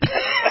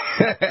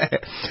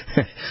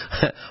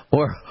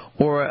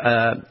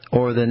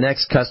 Or the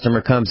next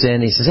customer comes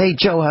in, he says, "Hey,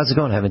 Joe, how's it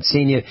going? I haven't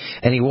seen you."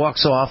 And he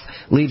walks off,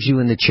 leaves you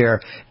in the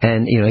chair,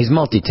 and, he's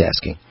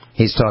multitasking.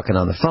 He's talking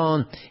on the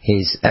phone.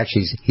 He's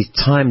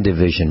time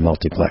division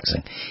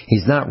multiplexing.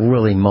 He's not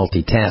really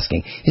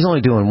multitasking. He's only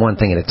doing one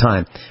thing at a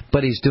time,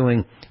 but he's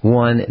doing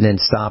one, then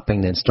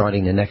stopping, then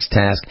starting the next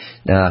task,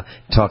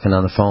 talking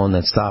on the phone,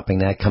 then stopping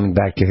that, coming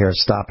back to your hair,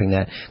 stopping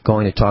that,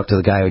 going to talk to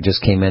the guy who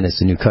just came in as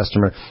the new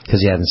customer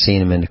because you haven't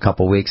seen him in a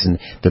couple of weeks, and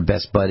they're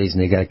best buddies,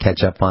 and they got to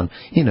catch up on,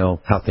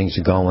 how things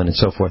are going and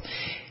so forth.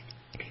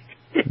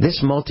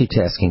 This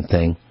multitasking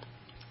thing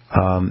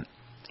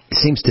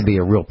seems to be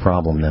a real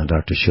problem now,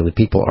 Dr. Shuley.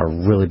 People are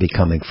really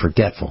becoming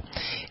forgetful.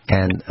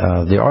 And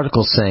the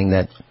article's saying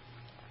that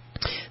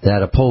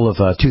a poll of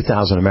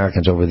 2,000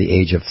 Americans over the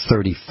age of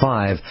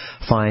 35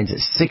 finds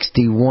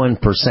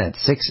 61%,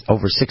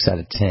 over 6 out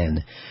of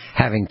 10,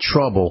 having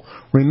trouble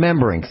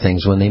remembering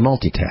things when they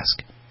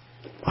multitask.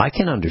 I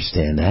can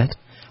understand that.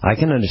 I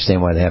can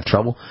understand why they have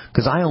trouble,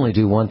 because I only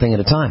do one thing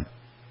at a time.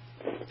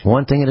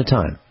 One thing at a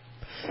time.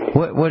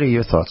 What are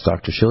your thoughts,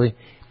 Dr. Shuley?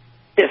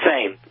 The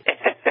same.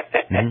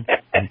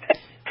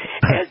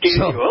 As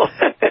usual.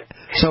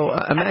 So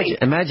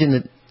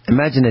imagine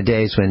the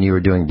days when you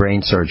were doing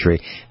brain surgery,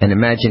 and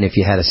imagine if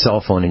you had a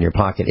cell phone in your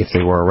pocket, if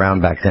they were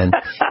around back then,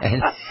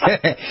 and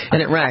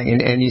it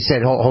rang, and you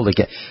said, hold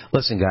it,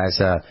 listen, guys,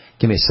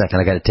 give me a second,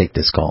 I got to take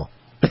this call.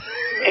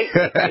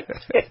 I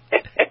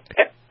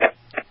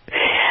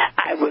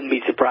wouldn't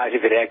be surprised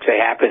if it actually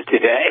happens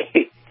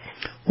today.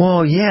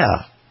 Well,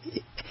 yeah,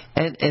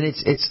 and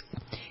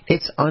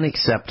it's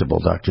unacceptable,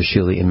 Dr.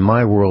 Shuley. In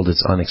my world,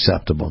 it's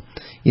unacceptable.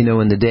 In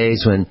the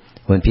days when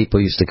people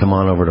used to come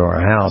on over to our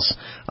house,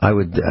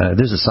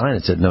 there's a sign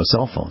that said no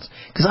cell phones.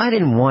 Because I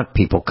didn't want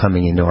people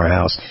coming into our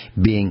house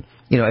being,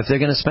 if they're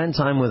going to spend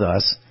time with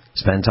us,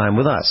 spend time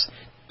with us.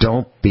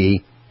 Don't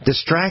be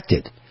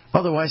distracted.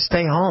 Otherwise,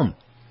 stay home.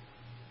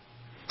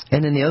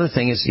 And then the other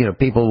thing is,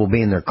 people will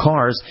be in their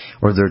cars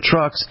or their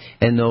trucks,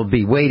 and they'll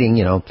be waiting,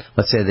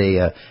 let's say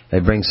they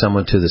bring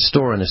someone to the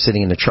store and they're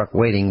sitting in the truck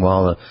waiting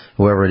while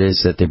whoever it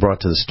is that they brought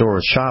to the store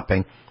is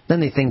shopping. Then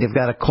they think they've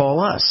got to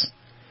call us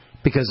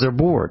because they're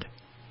bored.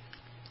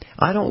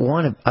 I don't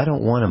want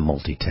to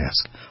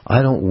multitask.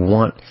 I don't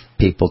want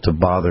people to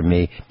bother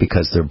me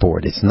because they're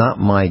bored. It's not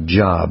my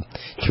job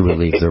to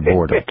relieve their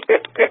boredom.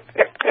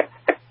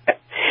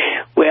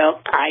 Well,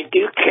 I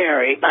do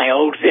carry my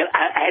old zip.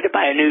 I had to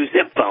buy a new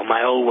zip phone.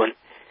 My old one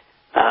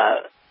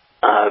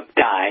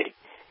died,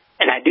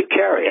 and I do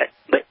carry it,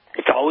 but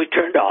it's always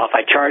turned off.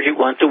 I charge it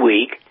once a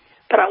week,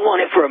 but I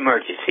want it for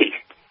emergencies.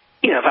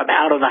 If I'm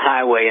out on the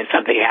highway and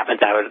something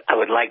happens, I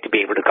would like to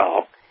be able to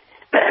call,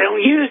 but I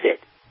don't use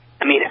it.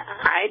 I mean,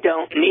 I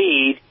don't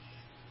need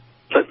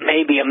but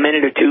maybe a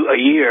minute or two a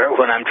year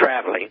when I'm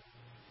traveling.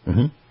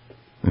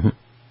 Mm-hmm. Mm-hmm.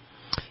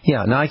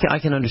 Yeah, no, I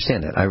can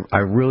understand that. I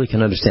really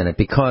can understand it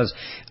because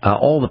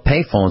all the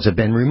payphones have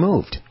been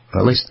removed.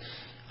 Or at least,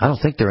 I don't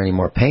think there are any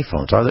more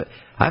payphones. Are there?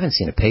 I haven't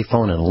seen a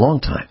payphone in a long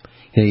time.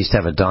 You used to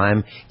have a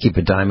dime, keep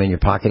a dime in your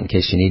pocket in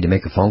case you need to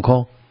make a phone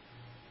call.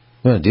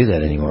 We don't do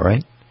that anymore,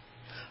 right?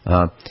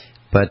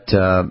 But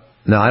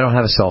no, I don't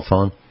have a cell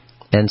phone.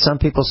 And some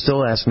people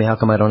still ask me how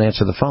come I don't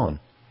answer the phone.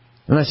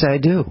 And I say I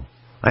do.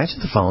 I answer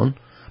the phone,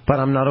 but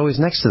I'm not always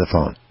next to the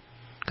phone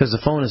because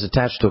the phone is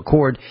attached to a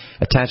cord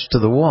attached to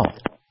the wall.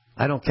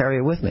 I don't carry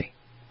it with me.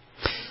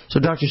 So,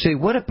 Dr. C,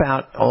 what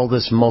about all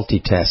this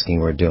multitasking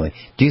we're doing?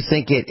 Do you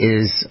think it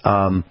is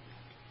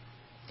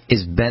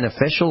is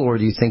beneficial, or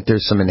do you think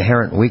there's some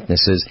inherent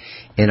weaknesses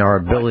in our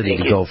ability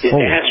to go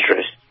forward?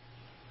 Disastrous.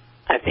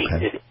 I think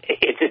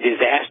it's a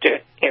disaster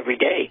every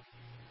day.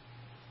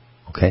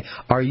 Okay.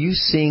 Are you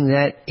seeing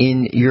that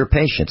in your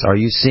patients? Are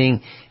you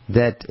seeing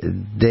that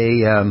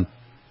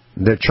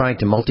they're trying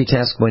to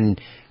multitask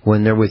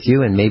when they're with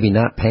you and maybe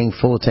not paying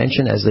full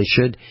attention as they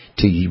should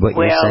to what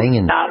you're saying?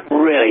 Well, not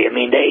really. I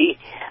mean,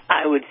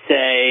 I would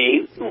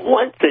say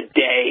once a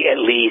day at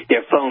least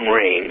their phone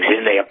rings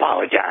and they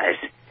apologize.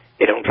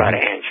 They don't try to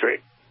answer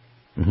it.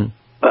 Mm-hmm.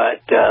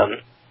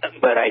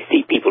 But I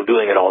see people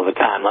doing it all the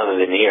time other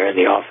than here in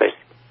the office.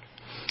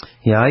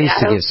 Yeah, I used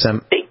to give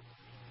some...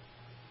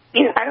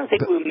 I don't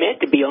think we're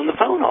meant to be on the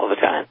phone all the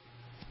time.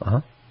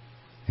 Uh-huh.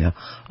 Yeah.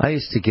 I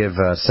used to give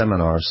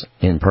seminars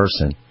in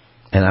person,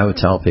 and I would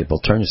tell people,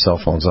 turn your cell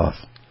phones off.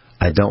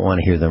 I don't want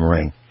to hear them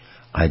ring.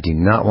 I do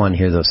not want to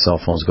hear those cell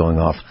phones going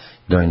off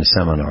during the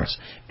seminars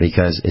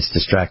because it's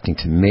distracting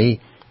to me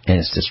and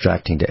it's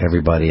distracting to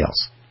everybody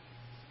else.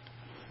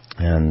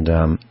 And,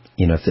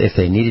 if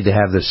they needed to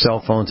have their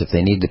cell phones, if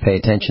they needed to pay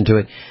attention to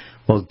it,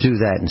 well, do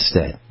that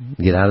instead.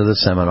 Get out of the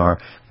seminar,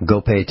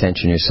 go pay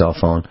attention to your cell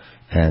phone,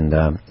 and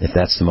if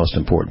that's the most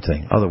important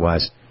thing.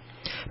 Otherwise,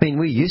 I mean,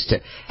 we used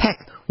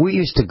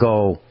to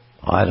go,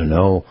 I don't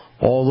know,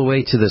 all the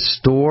way to the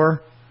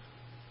store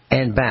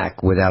and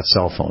back without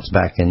cell phones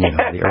back in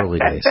the early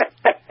days.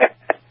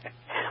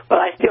 Well,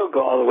 I still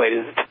go all the way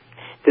to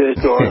the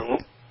store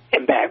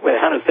and back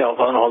without a cell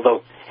phone,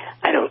 although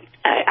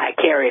I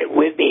carry it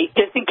with me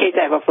just in case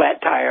I have a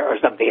flat tire or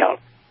something else.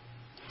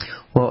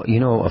 Well,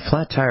 a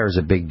flat tire is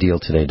a big deal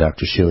today,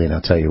 Dr. Shealy, and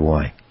I'll tell you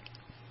why.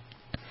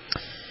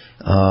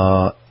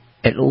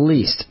 At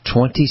least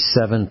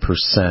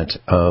 27%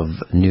 of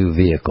new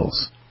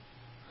vehicles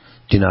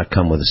do not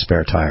come with a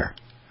spare tire.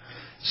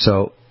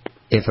 So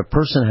if a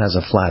person has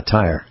a flat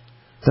tire,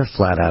 they're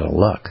flat out of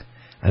luck.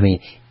 I mean,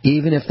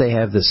 even if they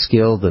have the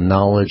skill, the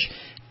knowledge,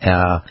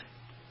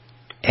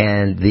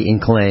 and the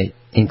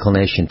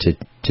inclination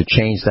to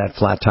change that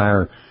flat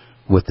tire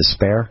with the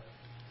spare,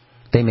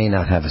 they may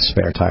not have a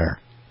spare tire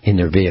in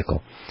their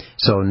vehicle.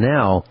 So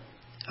now,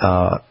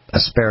 a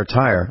spare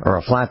tire or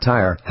a flat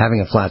tire,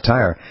 having a flat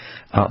tire,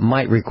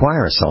 might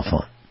require a cell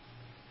phone.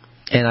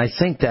 And I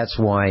think that's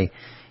why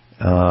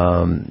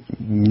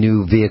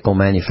new vehicle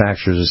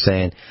manufacturers are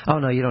saying, oh,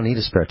 no, you don't need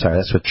a spare tire.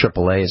 That's what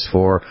AAA is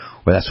for,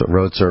 or that's what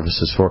road service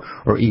is for.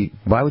 Or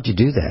why would you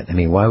do that? I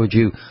mean, why would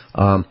you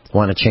want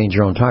to change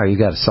your own tire? You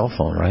got a cell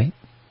phone, right?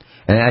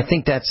 And I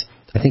think that's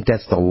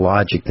the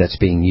logic that's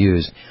being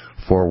used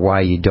for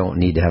why you don't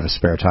need to have a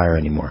spare tire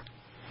anymore.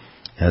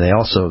 And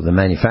the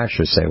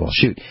manufacturers say, well,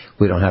 shoot,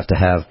 we don't have to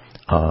have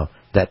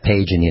that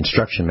page in the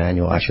instruction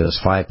manual. Actually,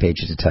 there's 5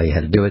 pages to tell you how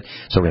to do it,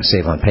 so we're going to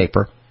save on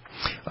paper.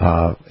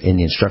 In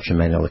the instruction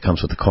manual that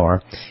comes with the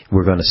car,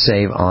 we're going to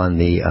save on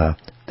the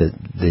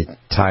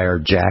tire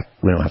jack.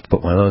 We don't have to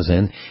put one of those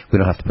in. We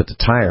don't have to put the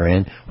tire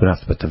in. We don't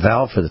have to put the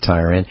valve for the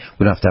tire in.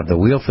 We don't have to have the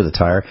wheel for the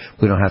tire.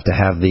 We don't have to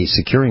have the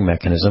securing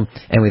mechanism,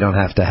 and we don't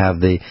have to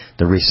have the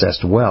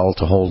recessed well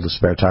to hold the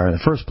spare tire in the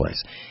first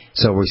place.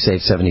 So we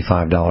save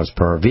 $75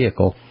 per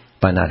vehicle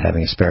by not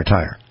having a spare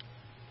tire.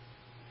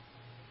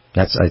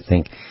 I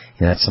think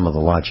that's some of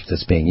the logic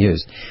that's being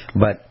used.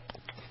 But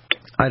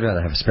I'd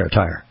rather have a spare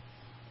tire.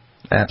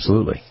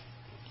 Absolutely.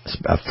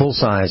 A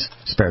full-size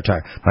spare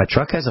tire. My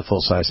truck has a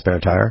full-size spare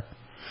tire.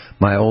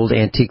 My old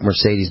antique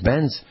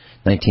Mercedes-Benz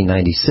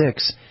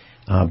 1996,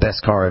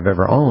 best car I've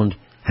ever owned,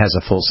 has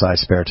a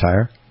full-size spare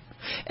tire.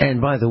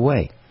 And by the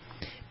way,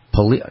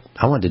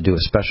 I wanted to do a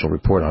special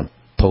report on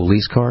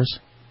police cars.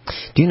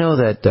 Do you know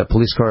that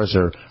police cars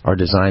are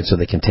designed so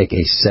they can take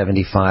a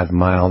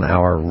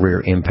 75-mile-an-hour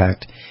rear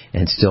impact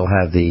and still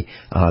have the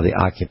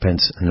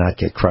occupants not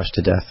get crushed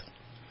to death?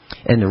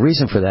 And the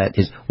reason for that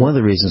is, one of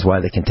the reasons why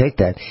they can take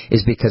that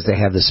is because they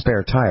have the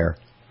spare tire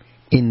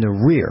in the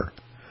rear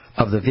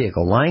of the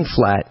vehicle, lying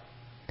flat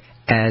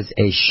as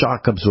a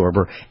shock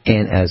absorber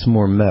and as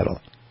more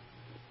metal.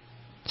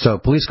 So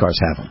police cars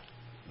have them.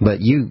 But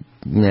you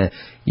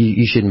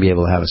shouldn't be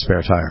able to have a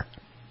spare tire.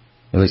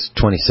 At least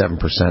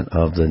 27%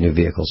 of the new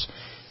vehicles,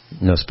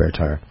 no spare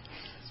tire.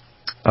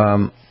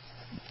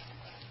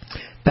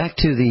 Back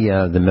to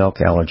the milk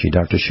allergy,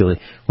 Dr. Shealy.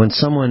 When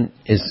someone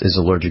is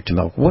allergic to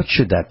milk, what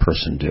should that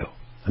person do?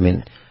 I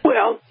mean,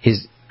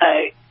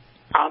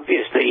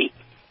 obviously,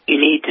 you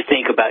need to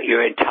think about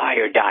your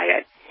entire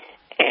diet,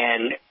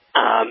 and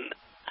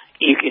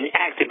you can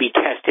actually be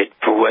tested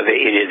for whether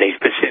it is a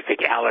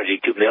specific allergy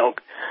to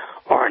milk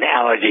or an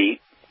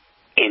allergy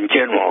in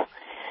general.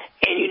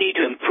 And you need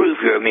to improve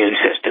your immune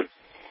system.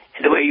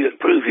 And the way you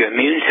improve your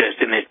immune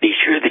system is be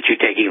sure that you're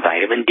taking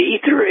vitamin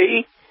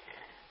D3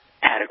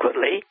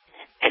 adequately,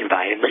 and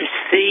vitamin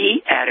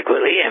C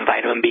adequately, and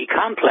vitamin B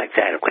complex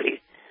adequately.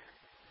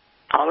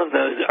 All of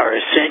those are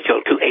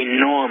essential to a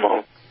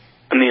normal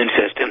immune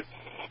system,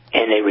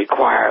 and they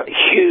require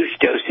huge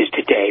doses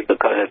today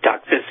because of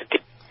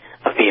toxicity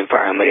of the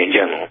environment in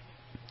general.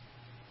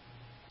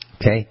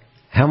 Okay.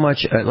 How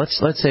much?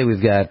 Let's say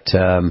we've got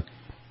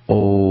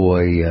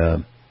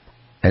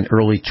an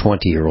early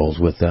 20-year-old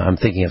with, I'm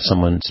thinking of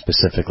someone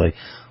specifically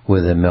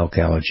with a milk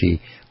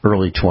allergy,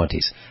 early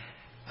 20s.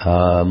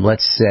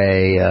 Let's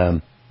say,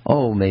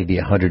 maybe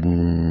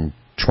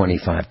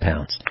 125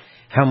 pounds.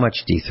 How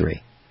much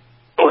D3?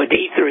 Well,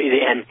 D3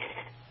 then,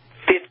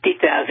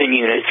 50,000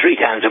 units 3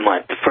 times a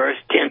month, the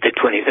 1st, 10th, and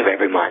 20th of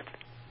every month.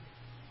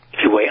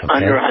 If you weigh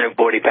under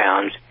 140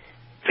 pounds,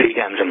 3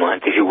 times a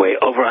month. If you weigh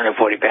over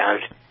 140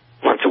 pounds,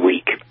 once a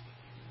week.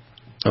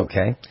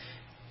 Okay.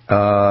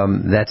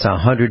 That's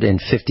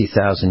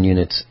 150,000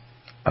 units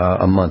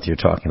a month you're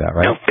talking about,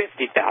 right? No,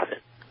 50,000.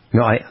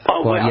 No,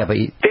 but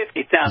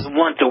 50,000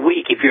 once a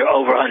week if you're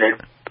over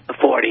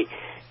 140,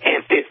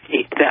 and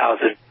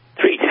 50,000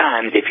 3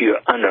 times if you're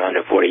under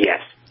 140,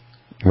 yes.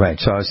 Right,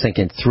 so I was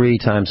thinking 3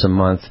 times a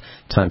month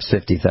times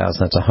 50,000,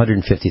 that's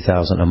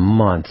 150,000 a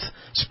month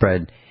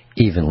spread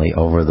evenly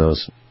over the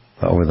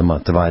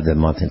month. Divide the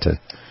month into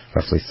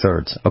roughly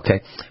thirds.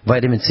 Okay.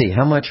 Vitamin C.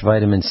 How much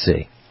vitamin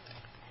C?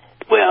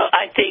 Well,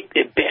 I think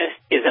the best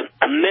is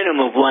a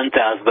minimum of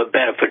 1,000, but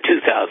better for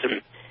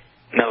 2,000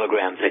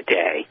 milligrams a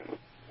day.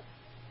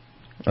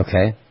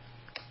 Okay.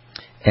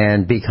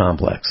 And B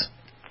complex?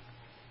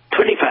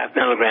 25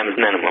 milligrams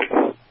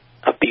minimum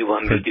of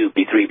B1, B2,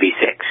 B3,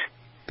 B6.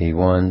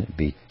 B1,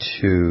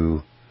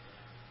 B2,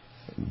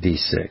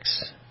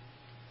 B6.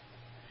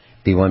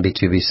 B1,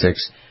 B2,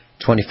 B6,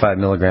 25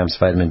 milligrams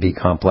vitamin B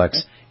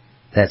complex.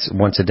 That's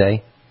once a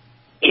day?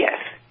 Yes.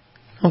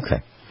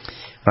 Okay.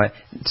 All right.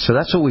 So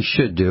that's what we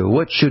should do.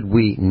 What should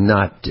we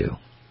not do?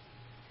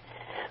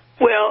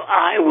 Well,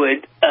 I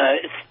would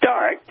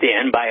start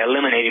then by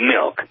eliminating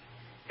milk.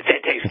 If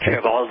that takes care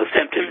of all the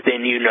symptoms,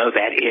 then you know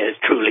that is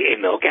truly a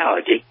milk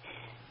allergy,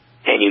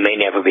 and you may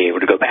never be able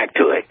to go back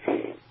to it.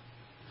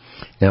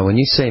 Now, when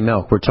you say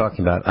milk, we're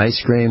talking about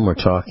ice cream, we're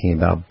talking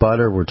about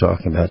butter, we're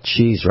talking about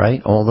cheese,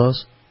 right? All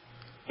those?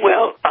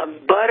 Well,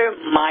 butter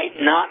might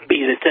not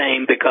be the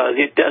same because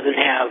it doesn't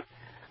have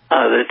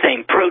the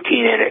same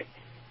protein in it,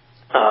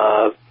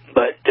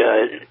 but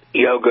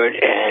yogurt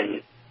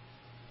and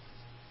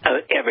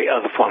every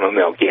other form of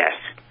milk, yes.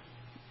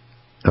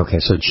 Okay,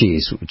 so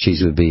cheese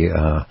would be it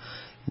has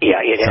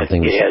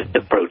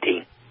the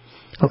protein.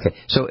 Okay,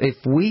 so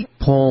if we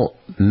pull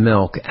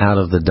milk out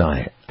of the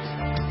diet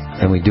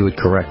and we do it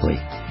correctly,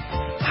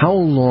 how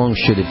long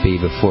should it be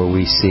before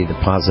we see the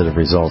positive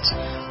results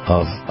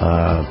of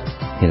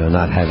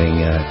not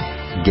having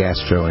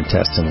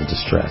gastrointestinal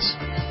distress?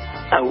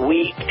 A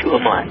week to a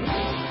month.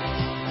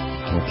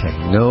 Okay,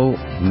 no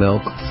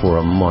milk for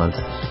a month,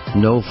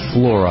 no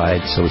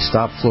fluoride, so we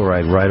stop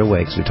fluoride right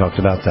away because we talked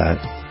about that.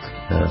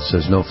 So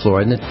there's no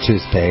fluoride in the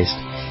toothpaste,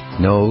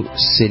 no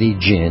city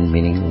gin,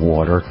 meaning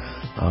water,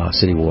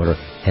 city water,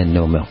 and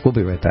no milk. We'll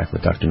be right back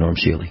with Dr. Norm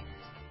Shealy.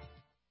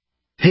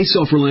 Hey,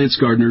 Self-Reliance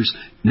gardeners,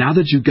 now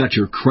that you've got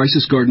your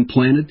crisis garden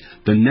planted,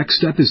 the next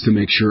step is to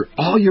make sure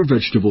all your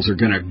vegetables are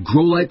going to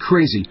grow like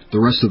crazy the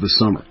rest of the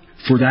summer.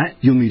 For that,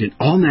 you'll need an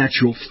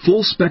all-natural,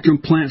 full-spectrum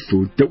plant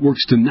food that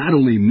works to not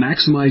only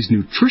maximize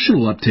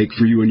nutritional uptake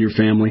for you and your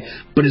family,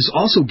 but is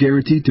also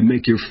guaranteed to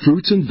make your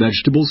fruits and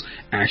vegetables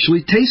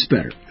actually taste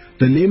better.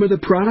 The name of the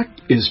product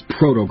is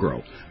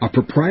ProtoGrow, a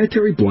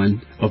proprietary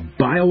blend of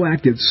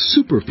bioactive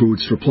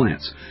superfoods for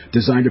plants,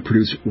 designed to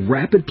produce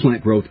rapid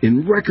plant growth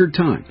in record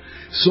time,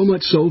 so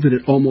much so that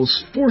it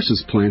almost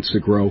forces plants to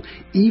grow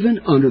even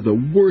under the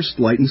worst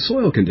light and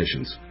soil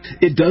conditions.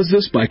 It does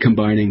this by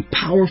combining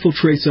powerful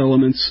trace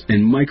elements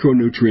and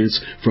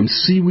micronutrients from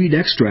seaweed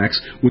extracts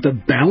with a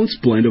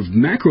balanced blend of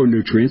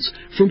macronutrients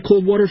from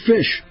cold water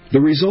fish. The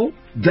result?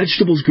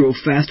 Vegetables grow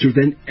faster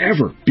than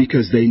ever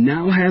because they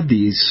now have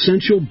the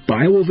essential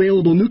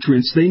bioavailable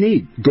nutrients they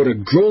need. Go to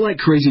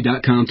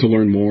growlikecrazy.com to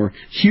learn more.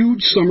 Huge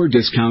summer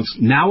discounts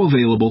now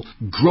available.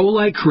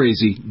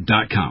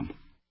 growlikecrazy.com.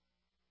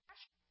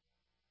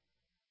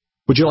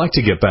 Would you like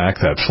to get back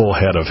that full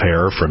head of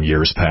hair from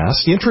years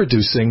past?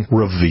 Introducing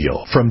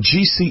Reveal from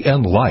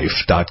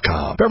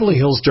GCNLife.com. Beverly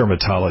Hills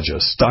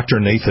dermatologist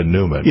Dr. Nathan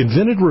Newman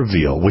invented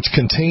Reveal, which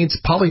contains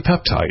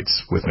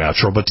polypeptides with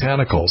natural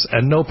botanicals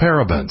and no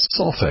parabens,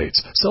 sulfates,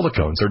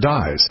 silicones, or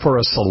dyes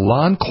for a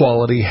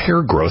salon-quality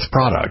hair growth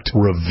product.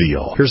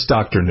 Reveal. Here's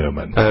Dr.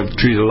 Newman. I've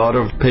treated a lot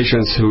of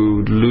patients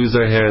who lose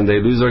their hair and they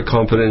lose their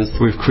confidence.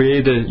 We've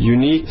created a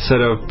unique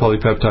set of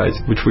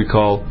polypeptides, which we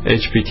call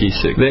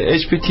HPT6. The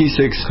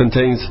HPT6 contains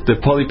the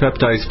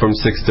polypeptides from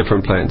 6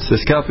 different plants. The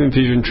scalp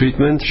infusion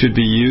treatment should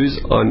be used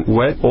on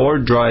wet or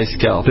dry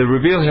scalp. The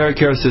Reveal hair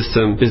care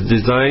system is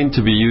designed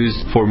to be used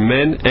for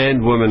men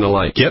and women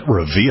alike. Get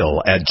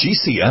Reveal at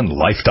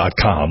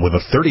GCNLife.com with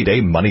a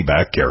 30-day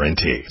money-back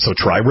guarantee. So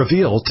try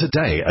Reveal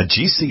today at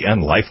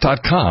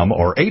GCNLife.com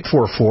or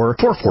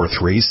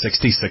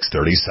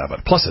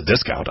 844-443-6637. Plus a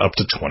discount up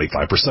to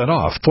 25%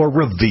 off for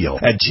Reveal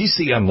at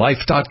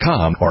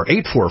GCNLife.com or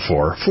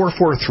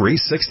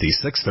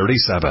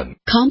 844-443-6637.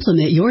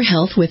 Supplement your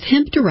health with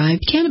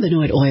hemp-derived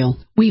cannabinoid oil.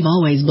 We've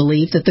always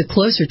believed that the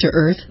closer to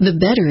Earth, the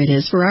better it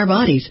is for our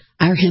bodies.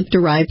 Our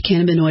hemp-derived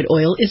cannabinoid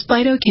oil is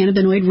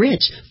phytocannabinoid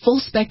rich, full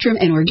spectrum,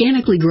 and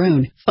organically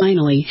grown.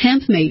 Finally,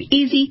 hemp made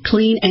easy,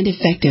 clean, and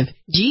effective.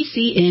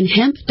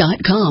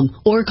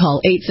 GCNhemp.com or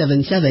call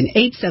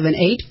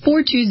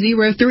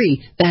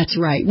 877-878-4203. That's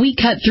right, we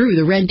cut through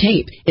the red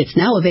tape. It's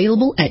now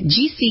available at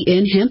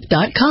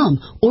GCNhemp.com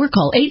or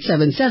call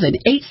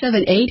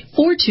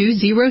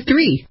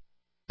 877-878-4203.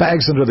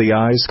 Bags under the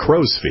eyes,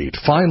 crow's feet,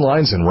 fine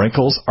lines, and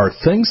wrinkles are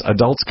things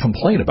adults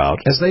complain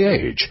about as they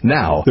age.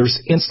 Now, there's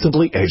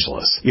Instantly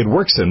Ageless. It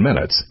works in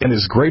minutes and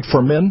is great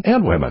for men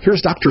and women.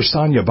 Here's Dr.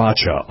 Sonia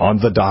Bacha on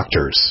The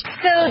Doctors.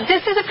 So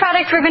this is a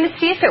product we're going to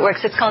see if it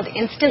works. It's called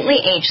Instantly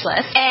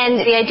Ageless.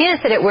 And the idea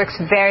is that it works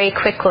very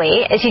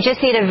quickly, is you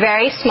just need a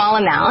very small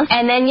amount,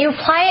 and then you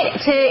apply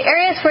it to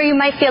areas where you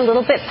might be a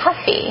little bit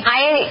puffy.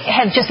 I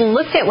have just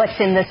looked at what's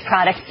in this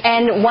product,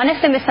 and one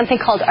of them is something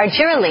called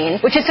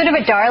argireline, which is sort of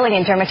a darling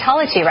in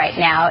dermatology right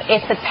now.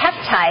 It's a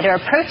peptide or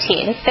a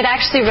protein that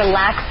actually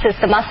relaxes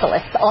the muscle.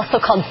 It's also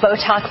called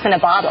Botox in a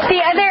bottle.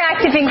 The other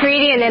active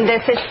ingredient in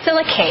this is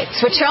silicates,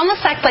 which are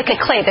almost act like a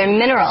clay. They're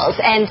minerals,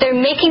 and they're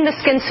making the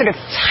skin sort of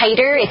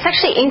tighter. It's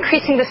actually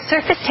increasing the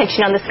surface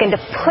tension on the skin to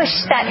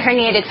push that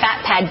herniated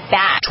fat pad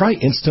back. Try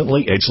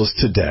Instantly Ageless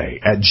today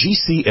at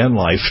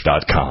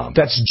GCNlife.com.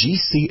 That's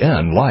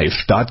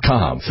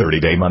GCNlife.com.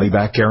 30-day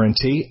money-back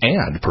guarantee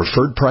and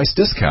preferred price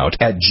discount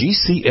at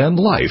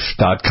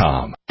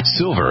GCNlife.com.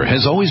 Silver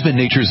has always been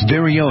nature's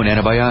very own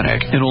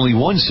antibiotic, and only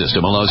one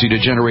system allows you to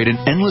generate an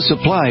endless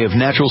supply of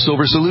natural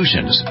silver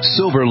solutions.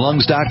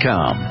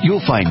 SilverLungs.com.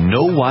 You'll find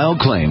no wild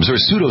claims or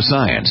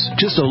pseudoscience,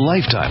 just a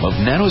lifetime of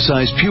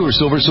nano-sized pure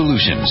silver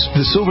solutions.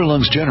 The Silver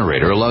Lungs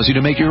generator allows you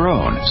to make your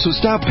own, so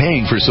stop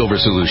paying for silver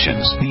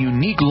solutions. The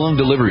unique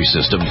lung delivery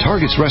system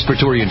targets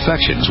respiratory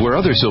infections where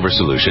other silver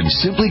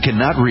solutions simply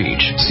cannot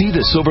reach. See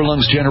the Silver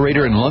Lungs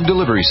generator and lung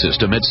delivery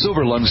system at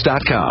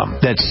SilverLungs.com.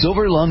 That's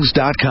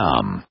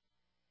SilverLungs.com.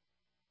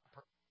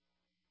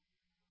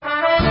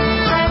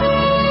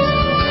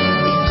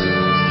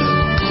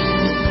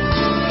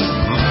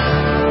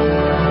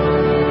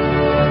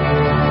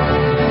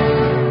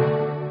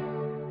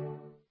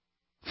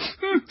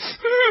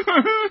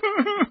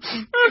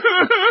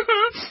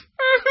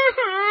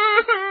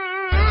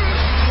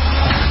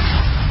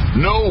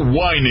 No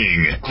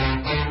whining.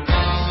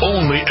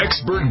 Only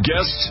expert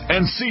guests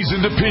and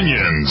seasoned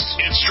opinions.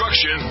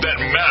 Instruction that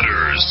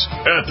matters.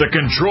 At the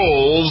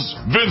controls,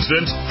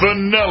 Vincent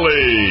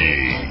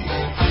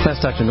Finelli. That's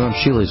Dr. Norm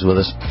Shealy is with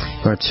us.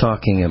 We're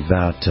talking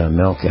about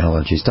milk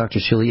allergies. Dr.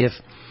 Shealy,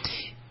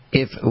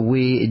 if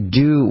we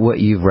do what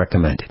you've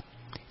recommended,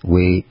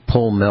 we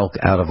pull milk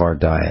out of our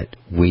diet,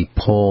 we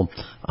pull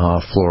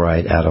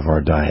fluoride out of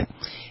our diet,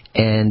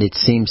 and it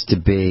seems to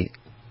be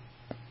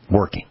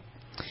working.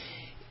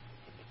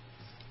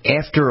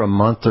 After a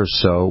month or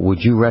so,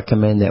 would you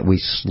recommend that we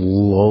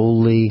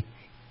slowly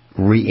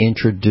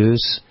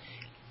reintroduce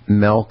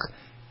milk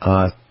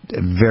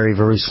very,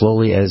 very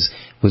slowly, as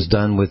was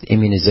done with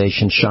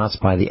immunization shots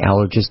by the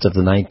allergists of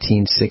the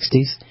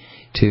 1960s,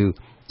 to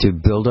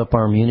build up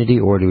our immunity,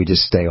 or do we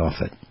just stay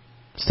off it,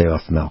 stay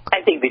off milk?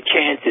 I think the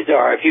chances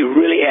are, if you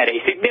really had a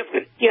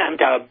significant, I'm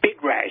talking a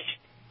big rash,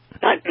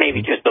 not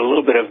maybe just a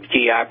little bit of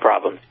GI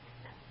problems,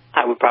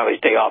 I would probably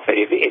stay off it.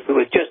 If it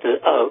was just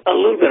a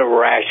little bit of a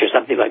rash or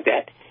something like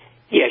that,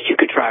 yes, you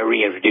could try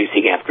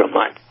reintroducing after a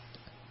month.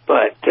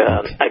 But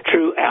a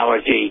true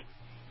allergy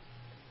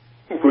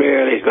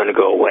rarely is going to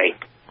go away.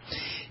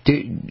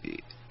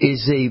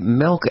 Is a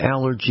milk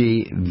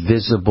allergy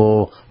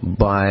visible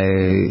by,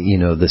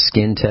 the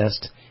skin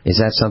test? Is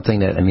that something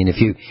that,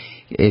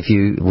 if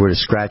you were to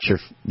scratch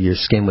your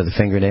skin with a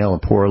fingernail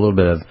and pour a little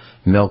bit of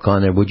milk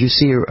on there, would you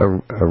see a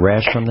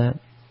rash from that?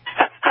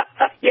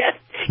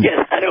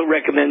 Yes, I don't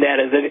recommend that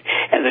as a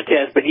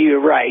test, but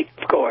you're right,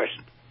 of course.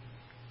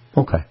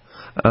 Okay.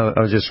 I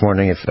was just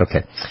wondering if,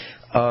 okay.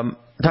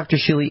 Dr.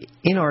 Shealy,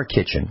 in our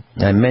kitchen,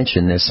 I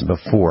mentioned this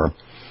before,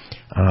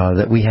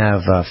 that we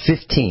have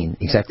 15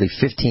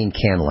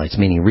 can lights,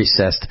 meaning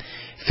recessed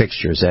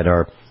fixtures that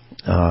are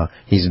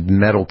these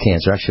metal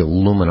cans, they're actually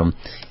aluminum,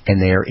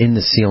 and they are in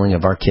the ceiling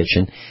of our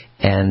kitchen.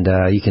 And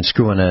you can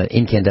screw in an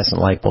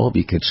incandescent light bulb,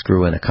 you could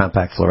screw in a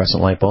compact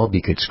fluorescent light bulb,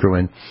 you could screw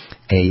in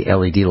a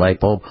LED light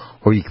bulb,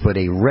 or you could put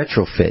a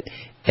retrofit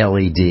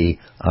LED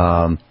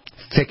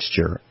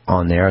fixture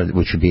on there,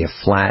 which would be a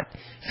flat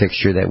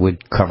fixture that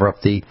would cover up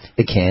the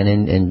can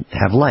and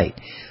have light.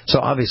 So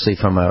obviously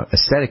from an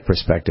aesthetic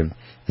perspective,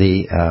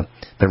 the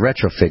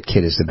retrofit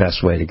kit is the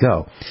best way to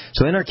go.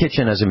 So in our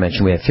kitchen, as I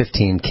mentioned, we have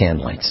 15 can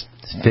lights,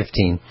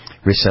 15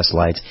 recessed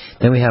lights.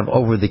 Then we have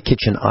over the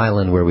kitchen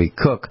island where we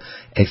cook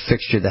a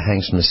fixture that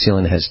hangs from the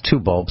ceiling that has two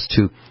bulbs,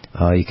 you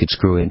could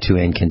screw in 2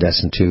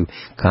 incandescent, 2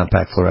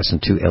 compact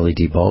fluorescent, 2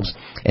 LED bulbs.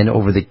 And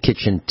over the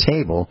kitchen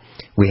table,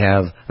 we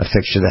have a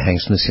fixture that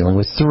hangs from the ceiling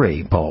with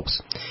 3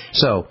 bulbs.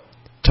 So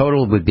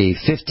total would be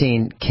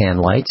 15 can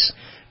lights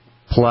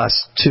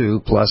plus 2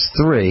 plus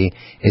 3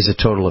 is a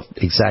total of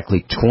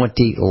exactly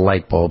 20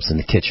 light bulbs in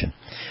the kitchen.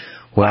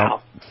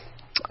 Well,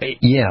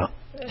 Yeah,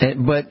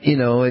 but you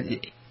know,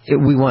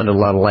 we wanted a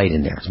lot of light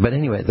in there. But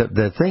anyway,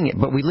 the thing.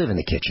 But we live in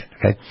the kitchen,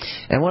 okay?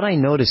 And what I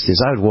noticed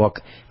is I would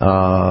walk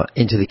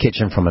into the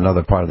kitchen from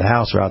another part of the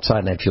house or outside,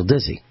 and I'd feel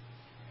dizzy.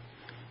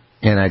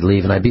 And I'd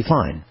leave, and I'd be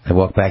fine. I'd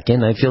walk back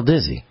in, and I'd feel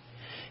dizzy.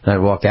 And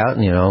I'd walk out,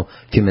 and a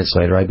few minutes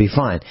later, I'd be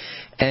fine.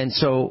 And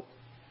so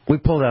we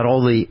pulled out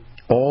all the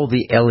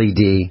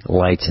LED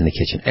lights in the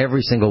kitchen.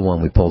 Every single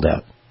one we pulled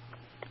out.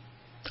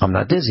 I'm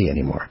not dizzy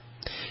anymore.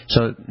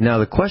 So now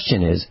the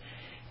question is,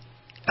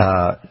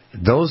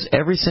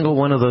 every single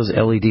one of those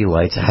LED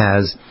lights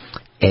has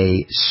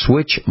a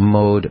switch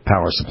mode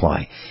power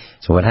supply.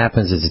 So what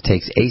happens is it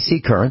takes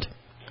AC current,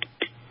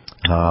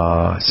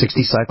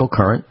 60 cycle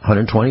current,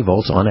 120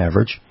 volts on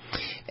average,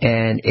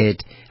 and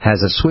it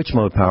has a switch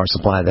mode power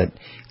supply that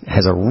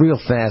has a real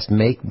fast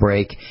make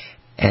break,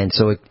 and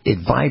so it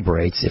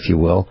vibrates, if you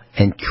will,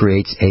 and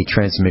creates a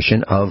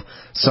transmission of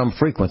some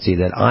frequency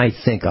that I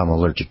think I'm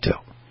allergic to.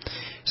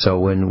 So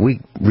when we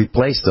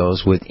replace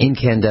those with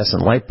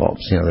incandescent light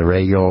bulbs, the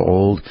regular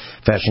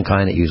old-fashioned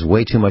kind that use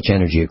way too much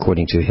energy,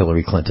 according to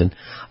Hillary Clinton,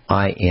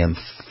 I am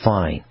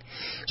fine.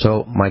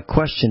 So my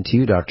question to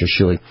you, Dr.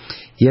 Shuley,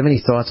 do you have any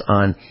thoughts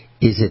on,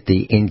 is it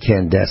the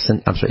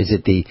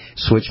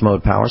switch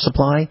mode power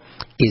supply?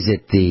 Is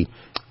it the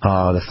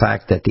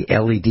fact that the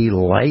LED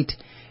light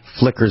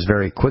flickers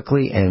very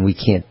quickly and we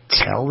can't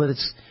tell that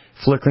it's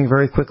flickering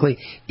very quickly?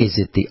 Is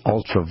it the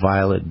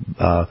ultraviolet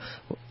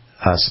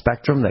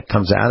spectrum that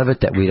comes out of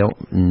it that we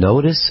don't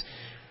notice?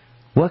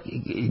 Do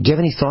you have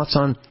any thoughts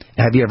on,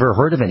 have you ever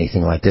heard of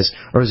anything like this,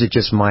 or is it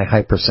just my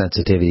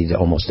hypersensitivity to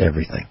almost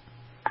everything?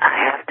 I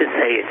have to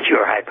say it's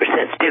your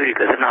hypersensitivity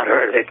because I've not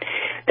heard of it.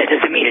 That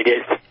doesn't mean it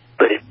is,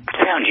 but it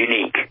sounds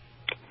unique.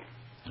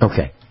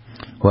 Okay.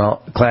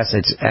 Well, class,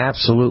 it's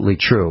absolutely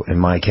true in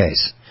my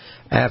case.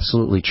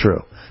 Absolutely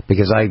true.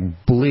 Because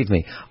believe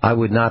me, I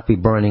would not be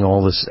burning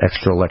all this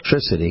extra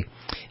electricity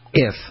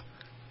if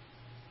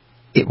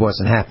it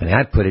wasn't happening.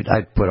 I'd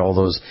put all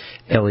those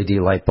LED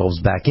light bulbs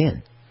back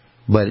in,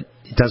 but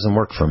it doesn't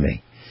work for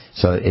me.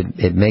 So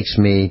it makes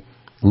me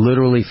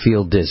literally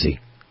feel dizzy,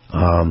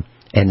 and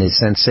the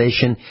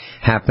sensation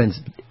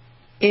happens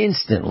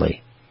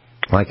instantly.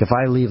 Like if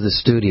I leave the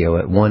studio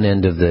at one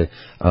end of the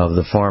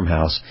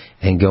farmhouse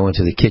and go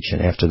into the kitchen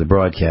after the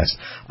broadcast,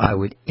 I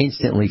would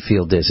instantly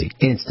feel dizzy.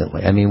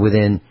 Instantly. I mean,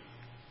 within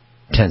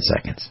 10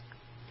 seconds.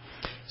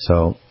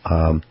 So,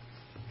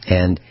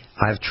 and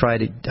I've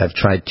tried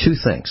two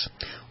things.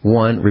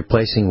 One,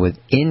 replacing with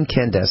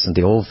incandescent,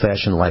 the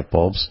old-fashioned light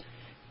bulbs.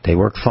 They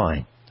work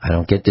fine. I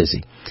don't get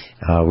dizzy.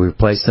 We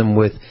replace them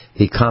with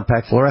the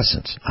compact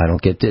fluorescents. I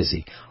don't get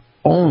dizzy.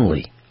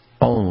 Only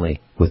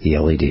with the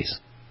LEDs.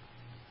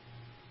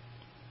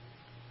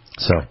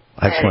 So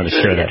I just want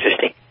to share that.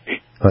 Interesting.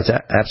 Well, it's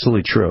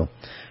absolutely true.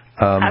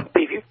 I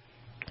believe you.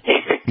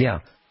 Yeah.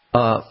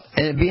 And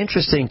it'd be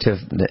interesting to...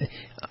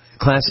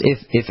 Class,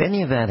 if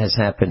any of that has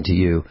happened to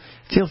you,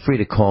 feel free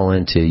to call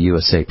into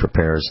USA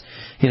Prepares.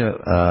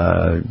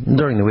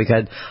 During the week,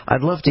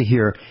 I'd love to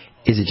hear,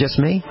 is it just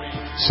me?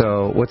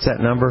 So what's that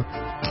number?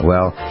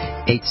 Well,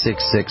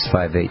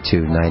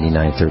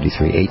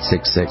 866-582-9933.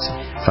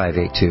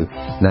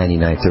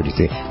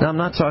 866-582-9933. Now, I'm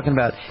not talking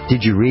about,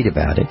 did you read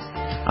about it?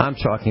 I'm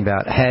talking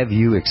about, have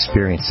you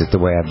experienced it the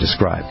way I've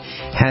described?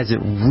 Has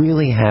it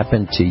really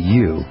happened to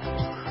you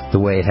the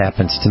way it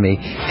happens to me?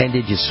 And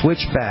did you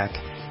switch back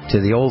to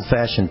the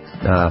old-fashioned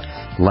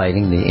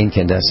lighting, the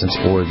incandescents,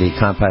 or the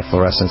compact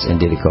fluorescents, and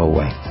did it go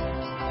away?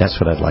 That's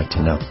what I'd like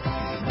to know.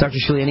 Dr.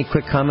 Shuley, any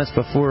quick comments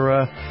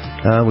before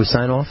we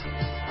sign off?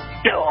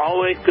 No,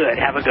 always good.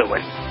 Have a good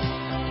one.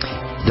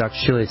 Dr.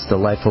 Shuley, it's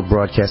delightful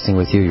broadcasting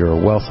with you. You're a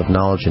wealth of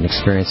knowledge and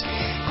experience.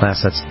 Class,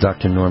 that's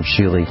Dr. Norm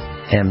Shuley,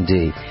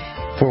 M.D.,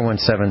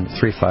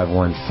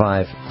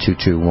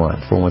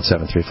 417-351-5221.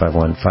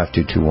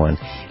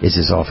 417-351-5221 is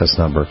his office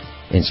number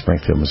in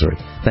Springfield, Missouri.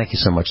 Thank you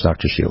so much,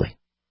 Dr. Shuley.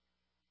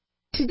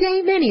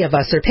 Today, many of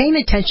us are paying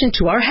attention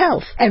to our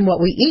health, and what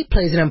we eat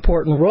plays an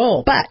important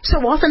role. But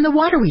so often the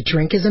water we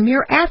drink is a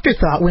mere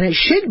afterthought when it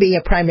should be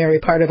a primary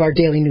part of our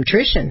daily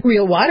nutrition.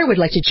 Real Water would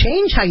like to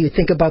change how you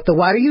think about the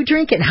water you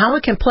drink and how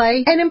it can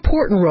play an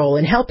important role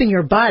in helping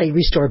your body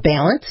restore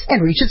balance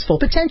and reach its full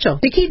potential.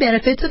 The key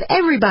benefits of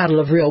every bottle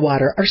of Real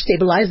Water are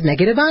stabilized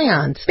negative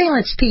ions,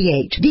 balanced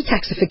pH,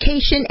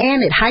 detoxification,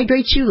 and it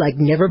hydrates you like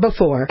never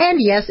before. And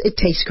yes, it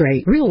tastes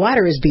great. Real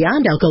Water is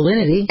beyond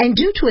alkalinity, and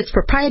due to its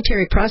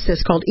proprietary process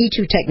called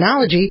E2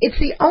 technology, it's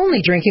the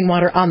only drinking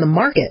water on the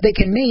market that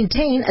can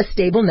maintain a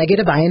stable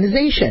negative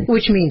ionization,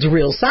 which means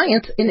real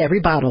science in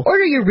every bottle.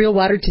 Order your Real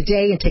Water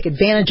today and take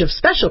advantage of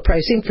special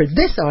pricing for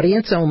this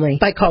audience only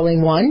by calling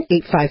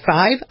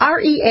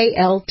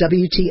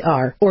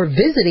 1-855-REAL-WTR or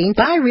visiting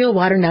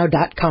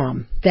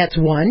buyrealwaternow.com. That's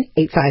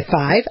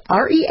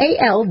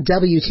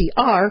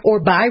 1-855-REAL-WTR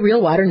or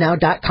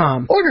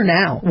buyrealwaternow.com. Order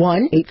now.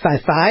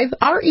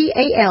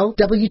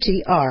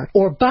 1-855-REAL-WTR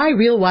or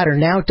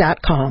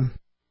buyrealwaternow.com.